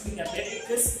the tree, the baby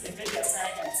placed the baby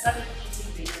aside and started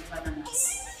eating the yellow bananas.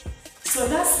 So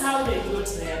that's how they got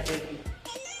their baby.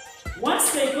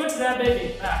 Once they got their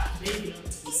baby back, they belong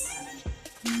to this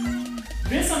animal.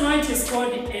 The reason why it is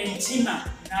called a Jima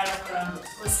in our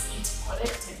because it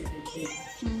collected the baby.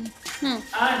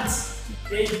 And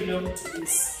they belong to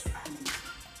this animal.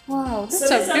 Wow,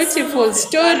 that's a beautiful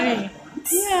story.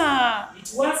 Yeah.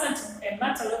 It wasn't a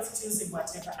matter of choosing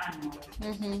whatever animal.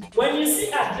 When you see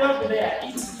a dog there,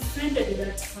 it defended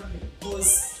that family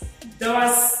because there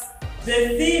was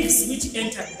the thieves which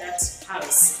entered that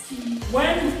house.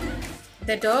 When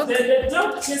the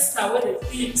dog chased away the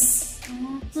thieves.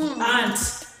 And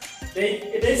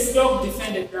this dog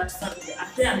defended that family,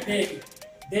 and then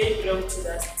they belong to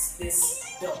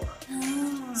this dog.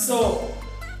 So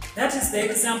that is the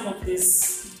example of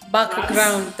this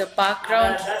background. The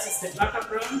background. That is the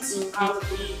background how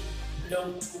we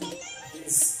belong to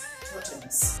these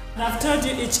totems. And I've told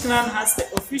you each clan has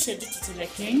the official duty to the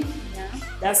king.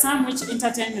 There are some which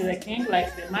entertain the king,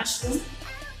 like the mushroom.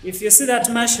 If you see that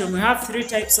mushroom, we have 3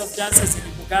 types of dances in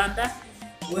Uganda.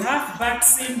 We have Back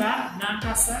Simba,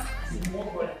 Nankasa, and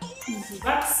Mogola.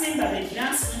 Back Simba, they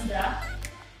dance in the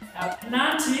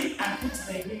planting and put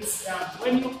the heels down.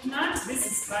 When you plant, this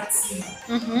is Back Simba.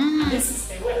 And this is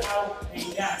the way how they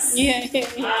dance. And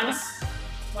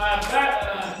for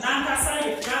Nankasa,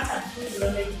 you plant and put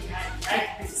your leg behind, like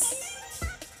this.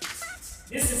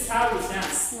 This is how we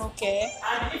dance.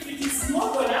 And if it is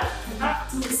Mogola, you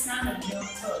have to stand on your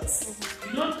toes.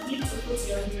 You don't need to put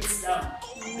your heels down.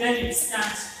 Then you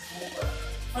stand over.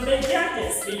 For the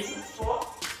judges, they look for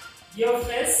your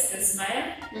face, the smile,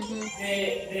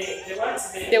 the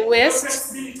waist,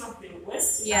 flexibility of the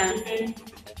waist, and even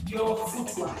your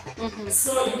footwork.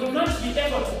 So you will not be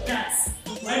able to dance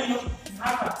when you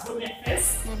have a prominent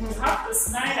face. You have to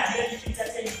smile and then you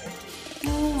entertain the people.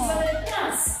 So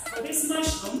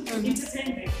mushroom to entertain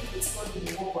the king is called the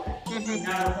Obote in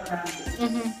our local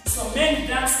language. So men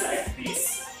dance like this.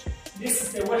 This is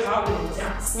the way how they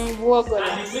dance. And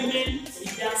women, we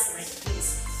dance like this.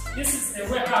 This is the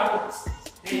way how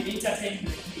they entertain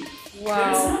the king. Wow.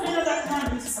 There is no another clan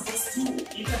which is supposed to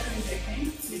entertain the king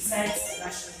besides the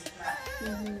national clan.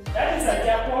 That is a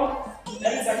jackal.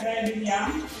 That is a grinding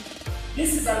yam.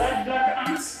 This is a large black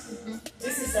ant.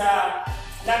 This is a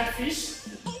lungfish.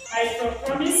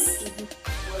 Hydrochromis.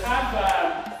 We have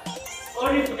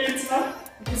olive antler.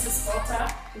 This is otter.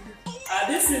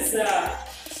 This is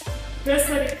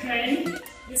crested crane.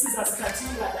 This is a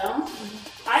scatula down.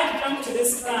 I belong to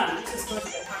this clan, which is called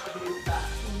the Kabaka clan.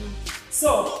 So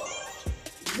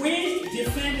we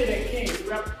defend the king.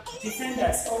 We are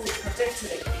defenders, or we protect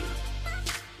the king.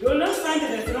 You will not find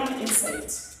the throne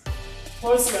inside,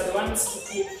 because you are the ones to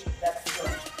keep that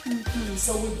throne.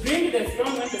 So we bring the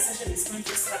throne when the session is going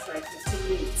to start, like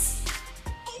 15 minutes.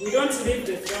 We don't leave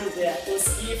the throne there, because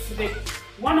if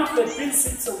one of the princes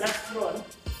sits on that throne,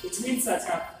 it means that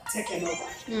I've taken over.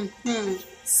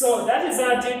 So that is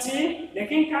our duty. The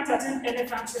king can't attend any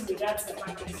function without the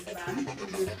family clan.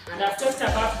 And I've talked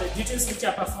about the duties which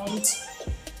are performed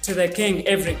to the king,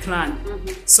 every clan.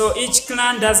 So each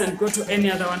clan doesn't go to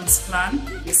any other one's clan.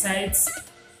 Besides,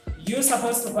 you're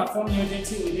supposed to perform your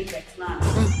duty within the clan.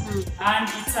 And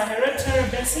it's a hereditary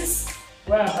basis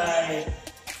whereby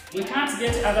we can't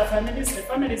get other families. The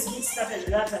families which started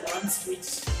that are the ones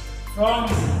which, from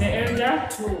the elder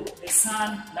to the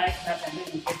son, like that, and then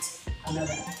we get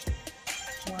another.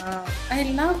 Wow. I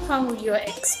love how you're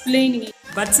explaining it.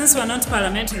 But since we're not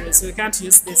parliamentaries, we can't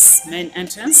use this main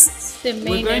entrance.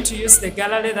 We're going to use the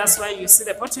gallery. That's why you see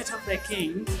the portrait of the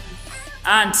king.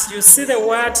 And you see the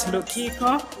word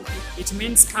Lukiko. It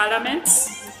means parliament.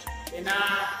 In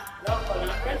our local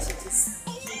language, it is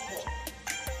Kiko.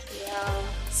 Yeah.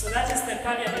 So that is the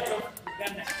parliament of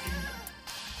Uganda Kingdom.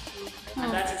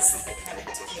 And that is the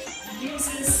current king. He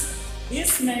uses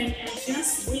this main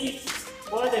entrance with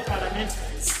all the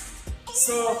parliamentaries.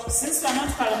 So since we are not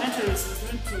parliamentaries, we're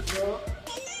going to draw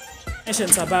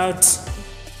questions about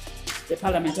the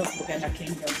parliament of Uganda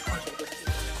Kingdom.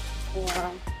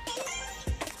 Wow.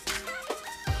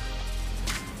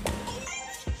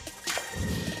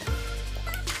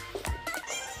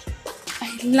 I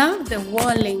love the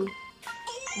walling,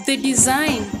 the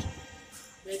design.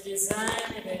 The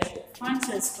design, the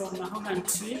branches from mahogany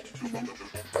tree.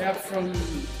 They are from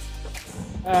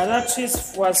that tree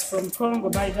was from Congo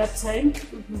by that time,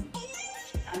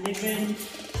 and even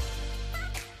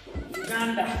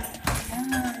Uganda.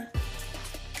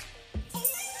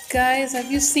 Guys,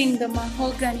 have you seen the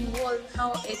mahogany wall?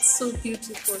 How it's so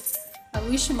beautiful. I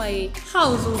wish my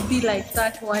house would be like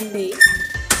that one day.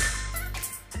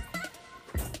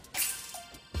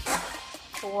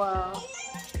 Wow.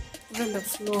 Even the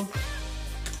floor.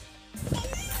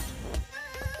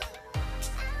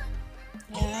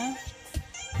 Yeah.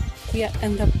 We are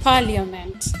in the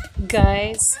parliament,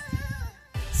 guys.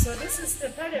 So this is the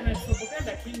parliament for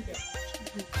Uganda Kingdom.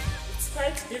 It's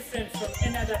quite different from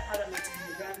any other parliament in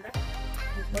Uganda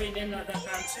or in any other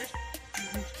country.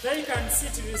 There you can see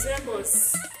it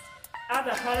resembles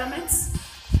other parliaments,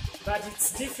 but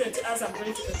it's different, as I'm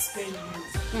going to explain to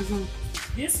you.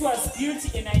 This was built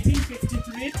in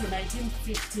 1953 to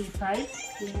 1955.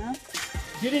 Yeah.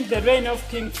 During the reign of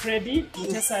King Freddy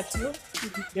Mutesa II,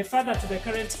 the father to the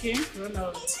current king,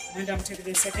 Ronald Mwendamutege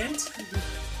II.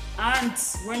 And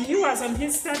when he was on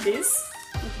his studies,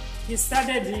 he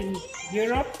studied in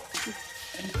Europe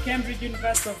and Cambridge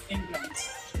University of England.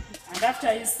 And after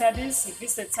his studies, he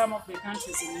visited some of the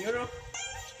countries in Europe.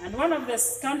 And one of the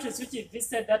countries which he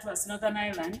visited, that was Northern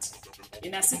Ireland,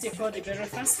 in a city called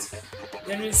Belfast.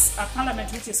 There is a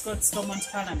parliament which is called Stormont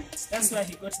Parliament. That's where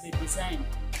he got the design.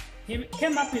 He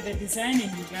came up with the design in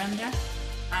Uganda,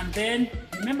 and then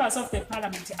the members of the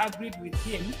parliament agreed with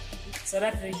him so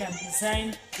that they can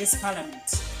design this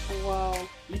parliament. Wow.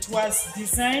 It was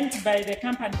designed by the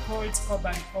company called Cobb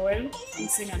 & Powell from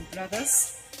Singh and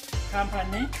Brothers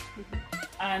Company,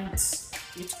 and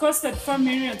it costed $4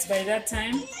 million by that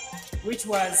time, which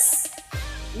was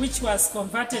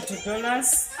converted to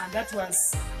dollars, and that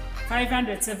was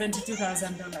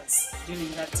 $572,000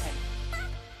 during that time.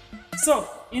 So,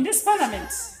 in this parliament,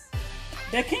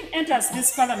 the king enters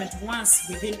this parliament once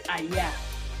within a year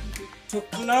to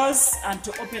close and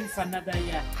to open for another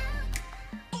year.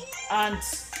 And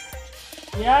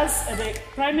yes, the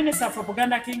Prime Minister for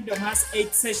Uganda Kingdom has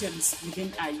 8 sessions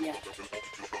within a year.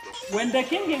 When the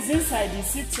king is inside, he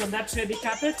sits on that red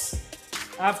carpet.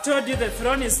 I've told you the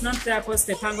throne is not there because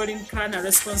the Pangolin clan are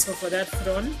responsible for that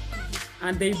throne.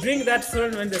 and they bring that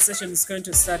throne when the session is going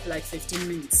to start, like 15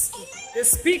 minutes. The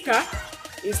speaker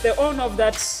is the owner of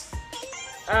that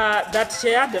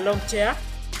chair, the long chair.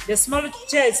 The small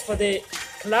chair is for the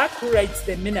clerk who writes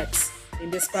the minutes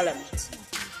in this parliament.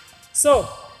 So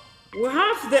we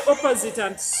have the opposite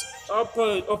and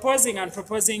opposing and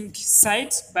proposing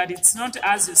side, but it's not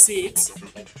as you see it.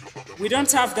 We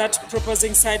don't have that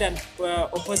proposing side and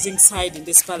opposing side in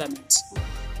this parliament.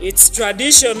 It's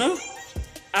traditional,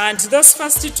 and those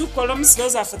first two columns,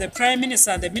 those are for the Prime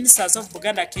Minister and the ministers of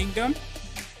Buganda Kingdom.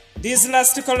 These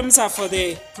last two columns are for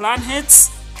the clan heads,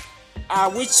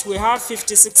 which we have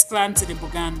 56 clans in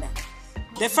Buganda.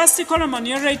 The first column on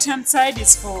your right-hand side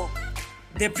is for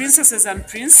the princesses and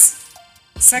prince.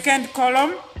 Second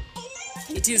column,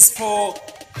 it is for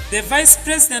the Vice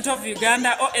President of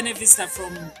Uganda or any visitor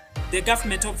from the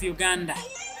government of Uganda.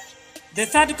 The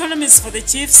third column is for the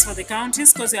chiefs for the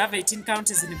counties, because we have 18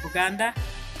 counties in Buganda.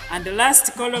 And the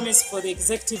last column is for the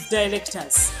executive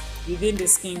directors within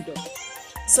this kingdom.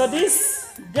 So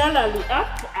this gallery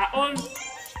up are all,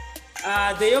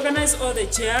 they organize all the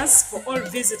chairs for all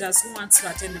visitors who want to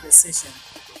attend the session.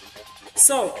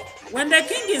 So when the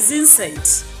king is inside,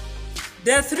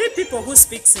 there are three people who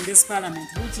speaks in this parliament,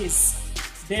 which is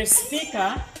the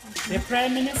speaker, the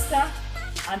prime minister,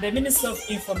 and the minister of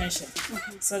information.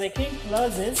 So the king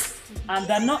closes, and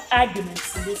there are no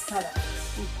arguments in this parliament.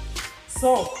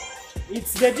 So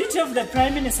it's the duty of the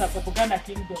prime minister for Buganda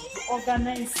Kingdom to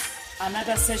organize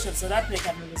another session so that they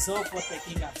can resolve what the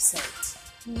king has said.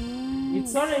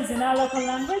 It's always in our local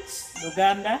language,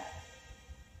 Luganda,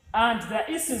 and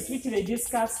the issues which they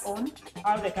discuss on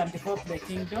how they can develop the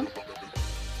kingdom,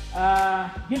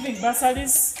 giving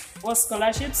bursaries or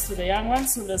scholarships to the young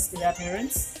ones who lost their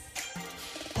parents.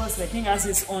 Of course, the king has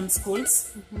his own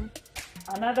schools.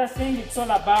 Another thing, it's all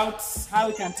about how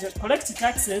we can collect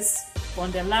taxes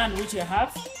on the land which you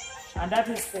have, and that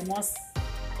is the most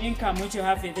income which you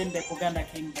have within the Buganda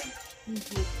Kingdom.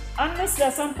 Unless there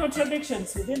are some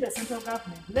contradictions within the central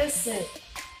government. Let's say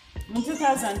in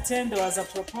 2010 there was a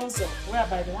proposal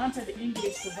whereby they wanted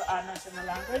English to be our national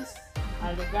language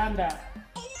and Luganda,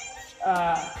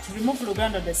 to remove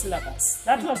Luganda the syllabus.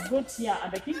 That was brought here,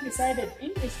 and the king decided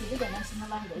English to be the national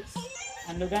language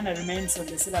and Luganda remains on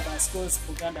the syllabus because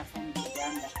Buganda from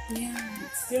Uganda.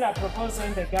 It's still a proposal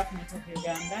in the government of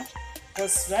Uganda,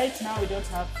 because right now we don't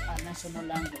have a national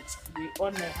language. We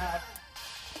only have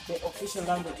the official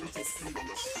language, which is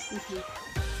English.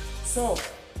 So,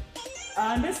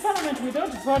 in this parliament, we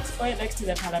don't vote or elect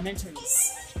the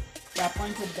parliamentaries. They are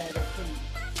appointed by the king.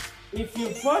 If you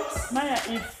vote,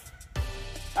 if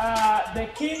the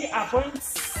king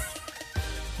appoints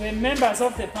the members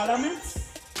of the parliament,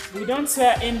 we don't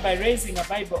swear in by raising a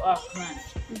Bible or a Quran.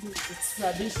 It's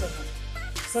traditional.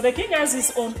 So the king has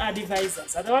his own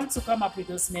advisors. I don't want to come up with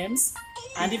those names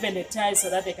and even the ties so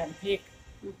that they can pick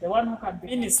the one who can be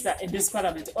minister in this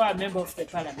parliament or a member of the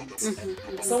parliament.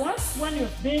 So when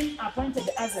you've been appointed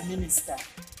as a minister,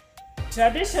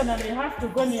 traditionally you have to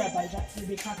go nearby that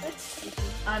tree carpet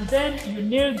and then you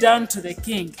kneel down to the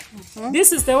king.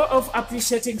 This is the way of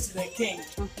appreciating to the king.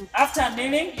 After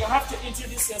kneeling, you have to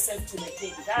introduce yourself to the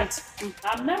king. That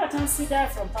I'm never considered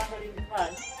from Pangolin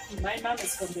clan. My mom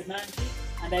is from the Nandi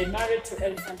and I married to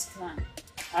Elephant clan.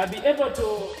 I'll be able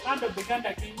to handle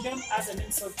Buganda Kingdom as a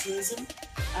means of tourism,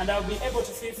 and I'll be able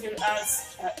to fulfill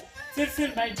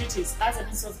my duties as a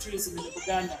means of tourism in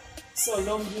Buganda. So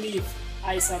long live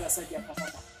Aisa Basajja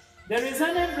Kabaka. There is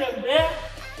an emblem there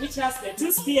which has the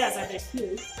two spears at the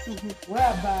field,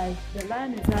 whereby the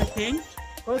lion is our king,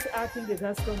 because our king is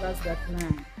as strong as that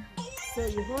lion. So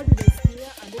you hold the spear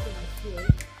and even a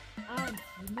shield, and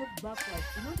you move backwards.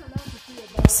 You're not allowed to see your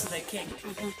back to the king.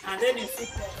 And then you flip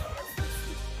forward.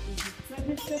 So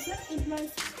this step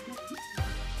implies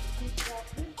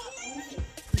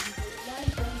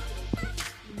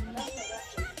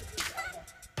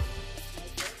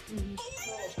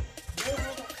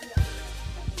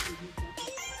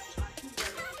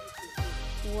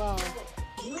wow.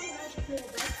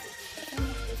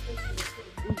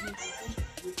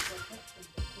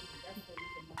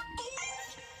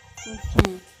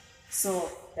 So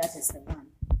that is the one.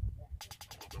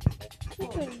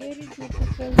 It's a very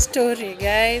beautiful story,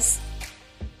 guys.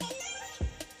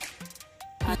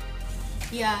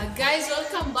 Yeah, guys,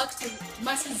 welcome back to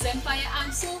Mercy's Empire.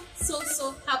 I'm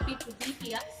so happy to be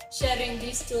here sharing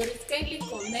these stories. Kindly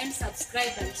comment,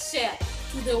 subscribe, and share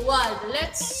to the world.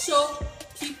 Let's show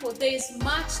people there is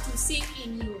much to see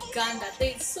in Uganda.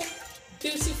 There is so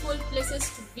beautiful places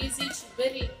to visit,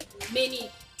 very many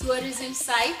tourism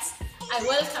sites. I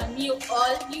welcome you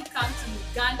all. You come to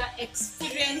Uganda,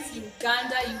 experience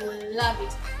Uganda, you will love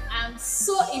it. I'm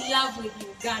so in love with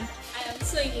Uganda. I am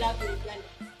so in love with Uganda.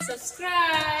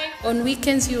 Subscribe. On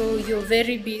weekends, you're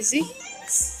very busy.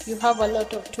 You have a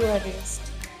lot of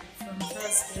tourists. From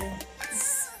Thursday,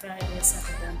 Friday,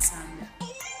 Saturday, and Sunday.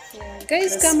 Yeah.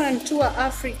 Guys, come and tour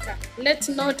Africa. Let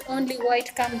not only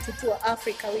white come to tour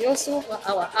Africa. We also tour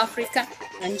our Africa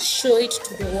and show it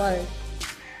to the world.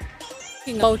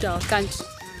 About our country.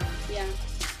 Yeah.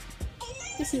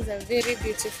 This is a very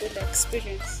beautiful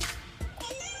experience.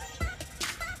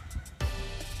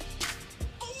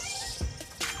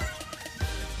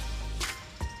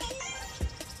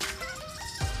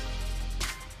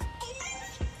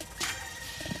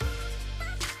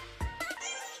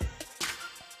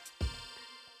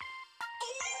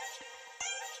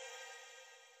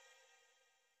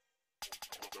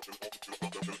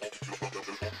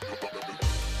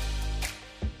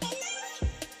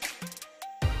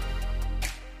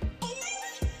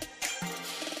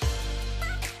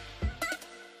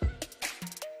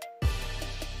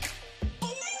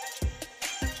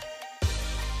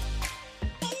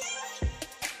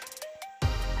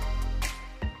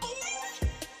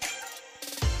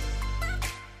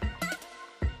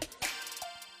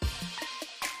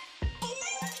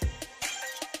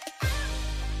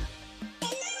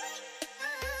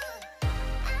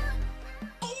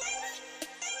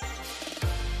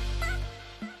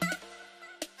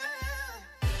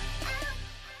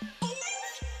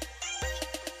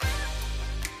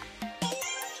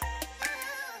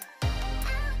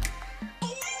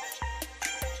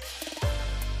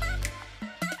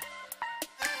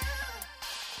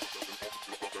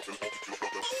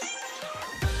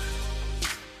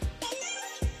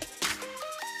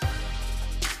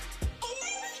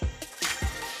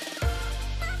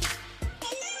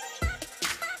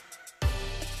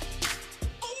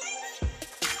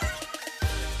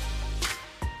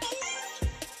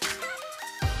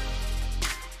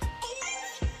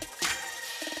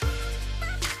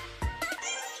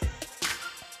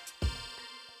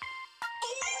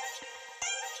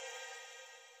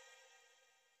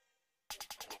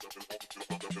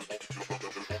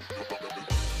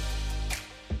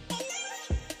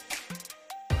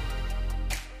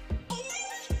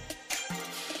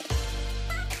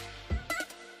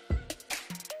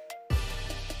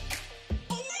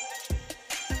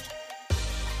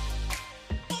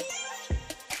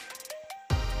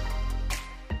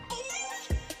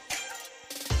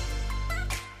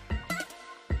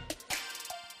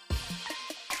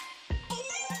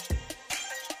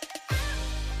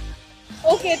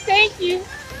 Okay, thank you.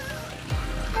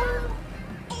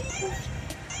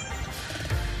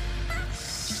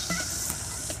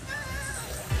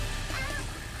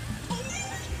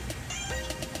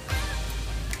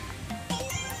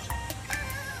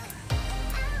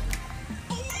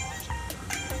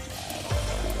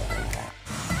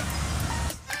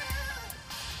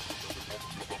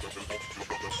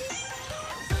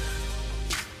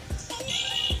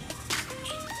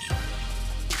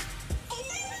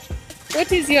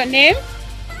 What is your name?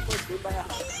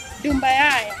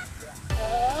 Dumbayaya.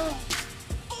 Oh.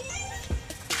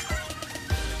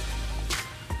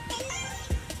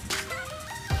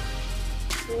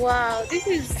 Wow,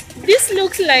 this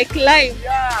looks like life.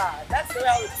 Yeah, that's the way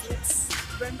how it looks.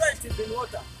 Even though it is in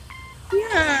water.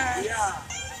 Yeah. Yeah.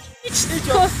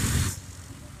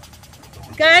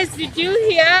 Guys, did you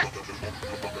hear?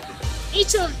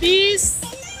 Each of these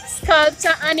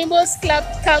animal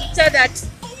sculpture that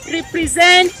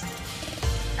represent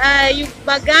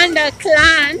Baganda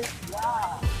clan,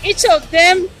 each of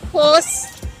them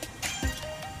costs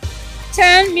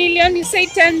 10 million. You said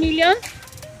 10 million?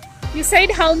 You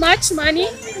said how much money?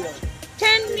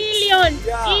 10 million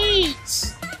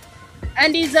each.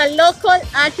 And he's a local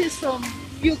artist from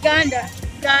Uganda,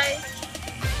 guys.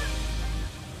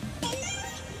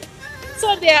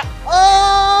 So they are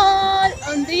all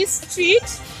on this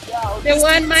street, the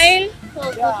 1 mile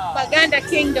of Baganda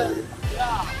Kingdom.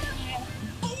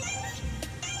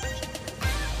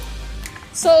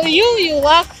 So you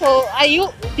work for,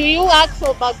 do you work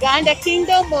for Baganda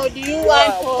Kingdom or do you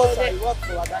work for I work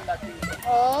for Baganda Kingdom.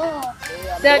 Oh,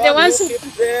 Yeah, the ones who keep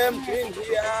them clean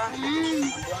here. And the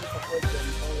one support them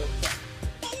all of that.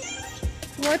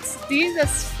 What's this? A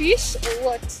fish or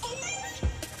what?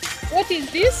 What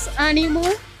is this animal?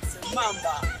 It's a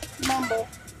mamba. Mambo.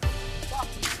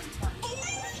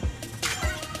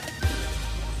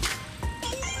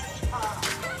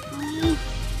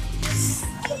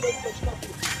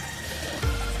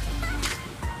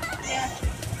 Yeah.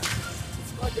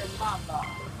 It's called a mamba.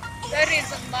 There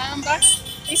is a mamba.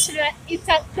 It's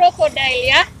a crocodile,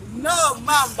 yeah? No,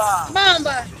 mamba.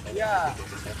 Mamba. Yeah.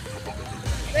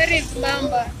 Where is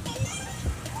mamba?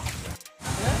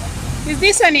 Is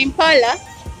this an impala?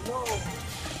 No.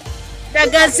 The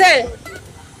gazelle?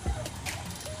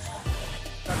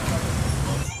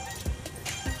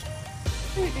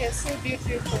 Oh, they are so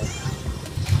beautiful.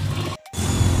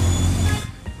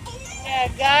 Yeah,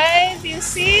 guys, you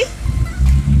see?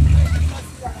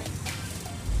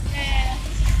 Yeah.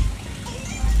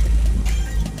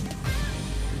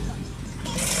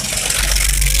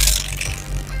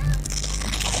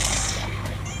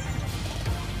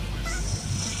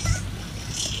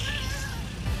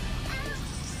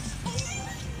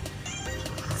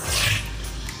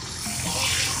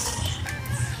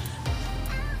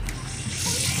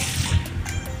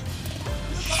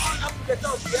 Up to the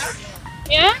top, yeah?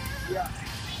 Yeah? Yeah.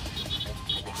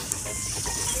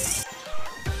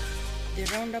 The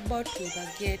roundabout with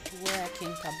a gate where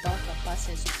King Kabaka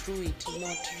passes through it,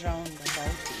 not round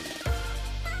about it.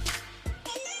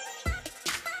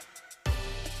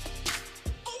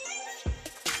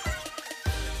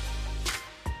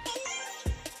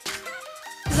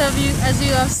 As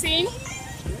you have seen,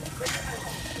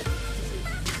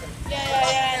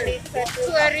 and it's a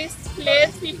tourist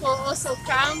place. People also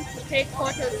come to take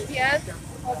photos here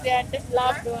of their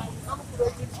loved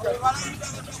ones.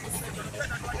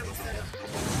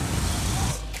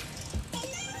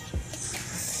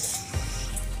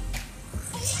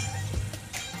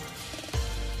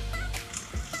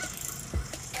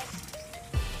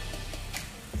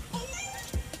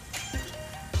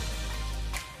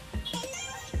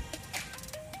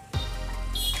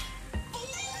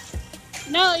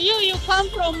 Now you come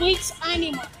from which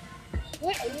animal?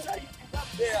 What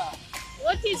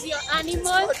is your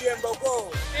animal?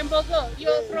 Embogo. Embogo.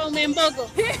 You're from Embogo.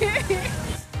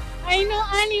 I know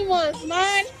animals,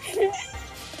 man.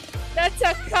 That's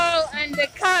a cow and the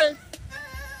calf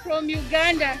from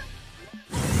Uganda.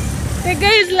 The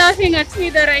guy is laughing at me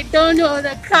that I don't know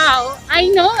the cow. I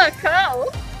know a cow.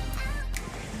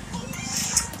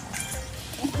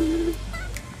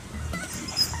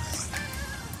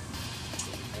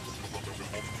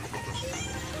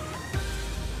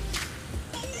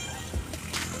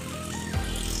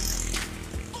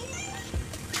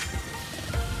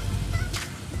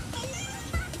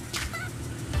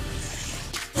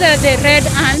 The red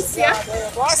ants, Yeah, yeah?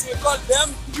 the boss, we call them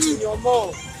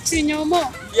Chinyomo.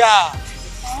 Chinyomo. Yeah,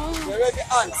 Oh. the red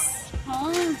ants.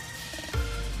 Oh.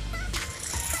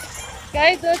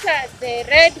 Guys, those are the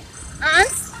red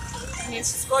ants. And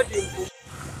it's It's called Imbu.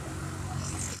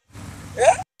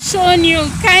 shown you.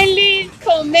 Kindly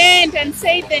comment and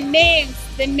say the names.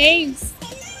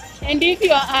 And if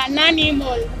you are an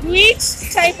animal,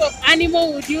 which type of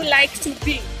animal would you like to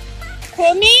be?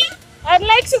 For me, I'd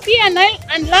like to be a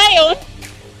lion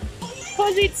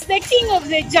because it's the king of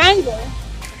the jungle.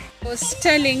 I was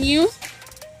telling you,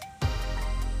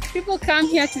 people come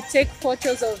here to take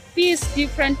photos of these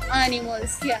different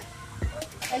animals here.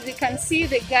 As you can see,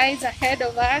 the guys ahead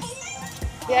of us,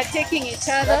 they are taking each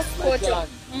other's That's my photo. clan.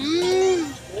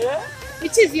 Yeah?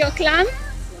 Which is your clan?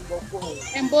 Embogo.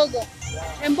 Embogo.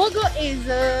 Embogo is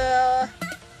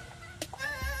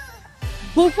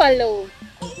buffalo.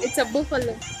 It's a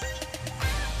buffalo.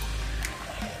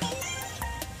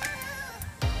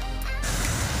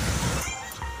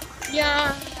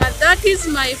 Yeah, that is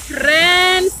my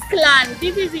friend's clan.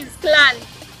 This is his clan.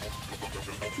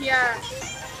 Yeah,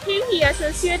 he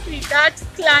associates with that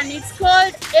clan. It's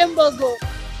called Embogo.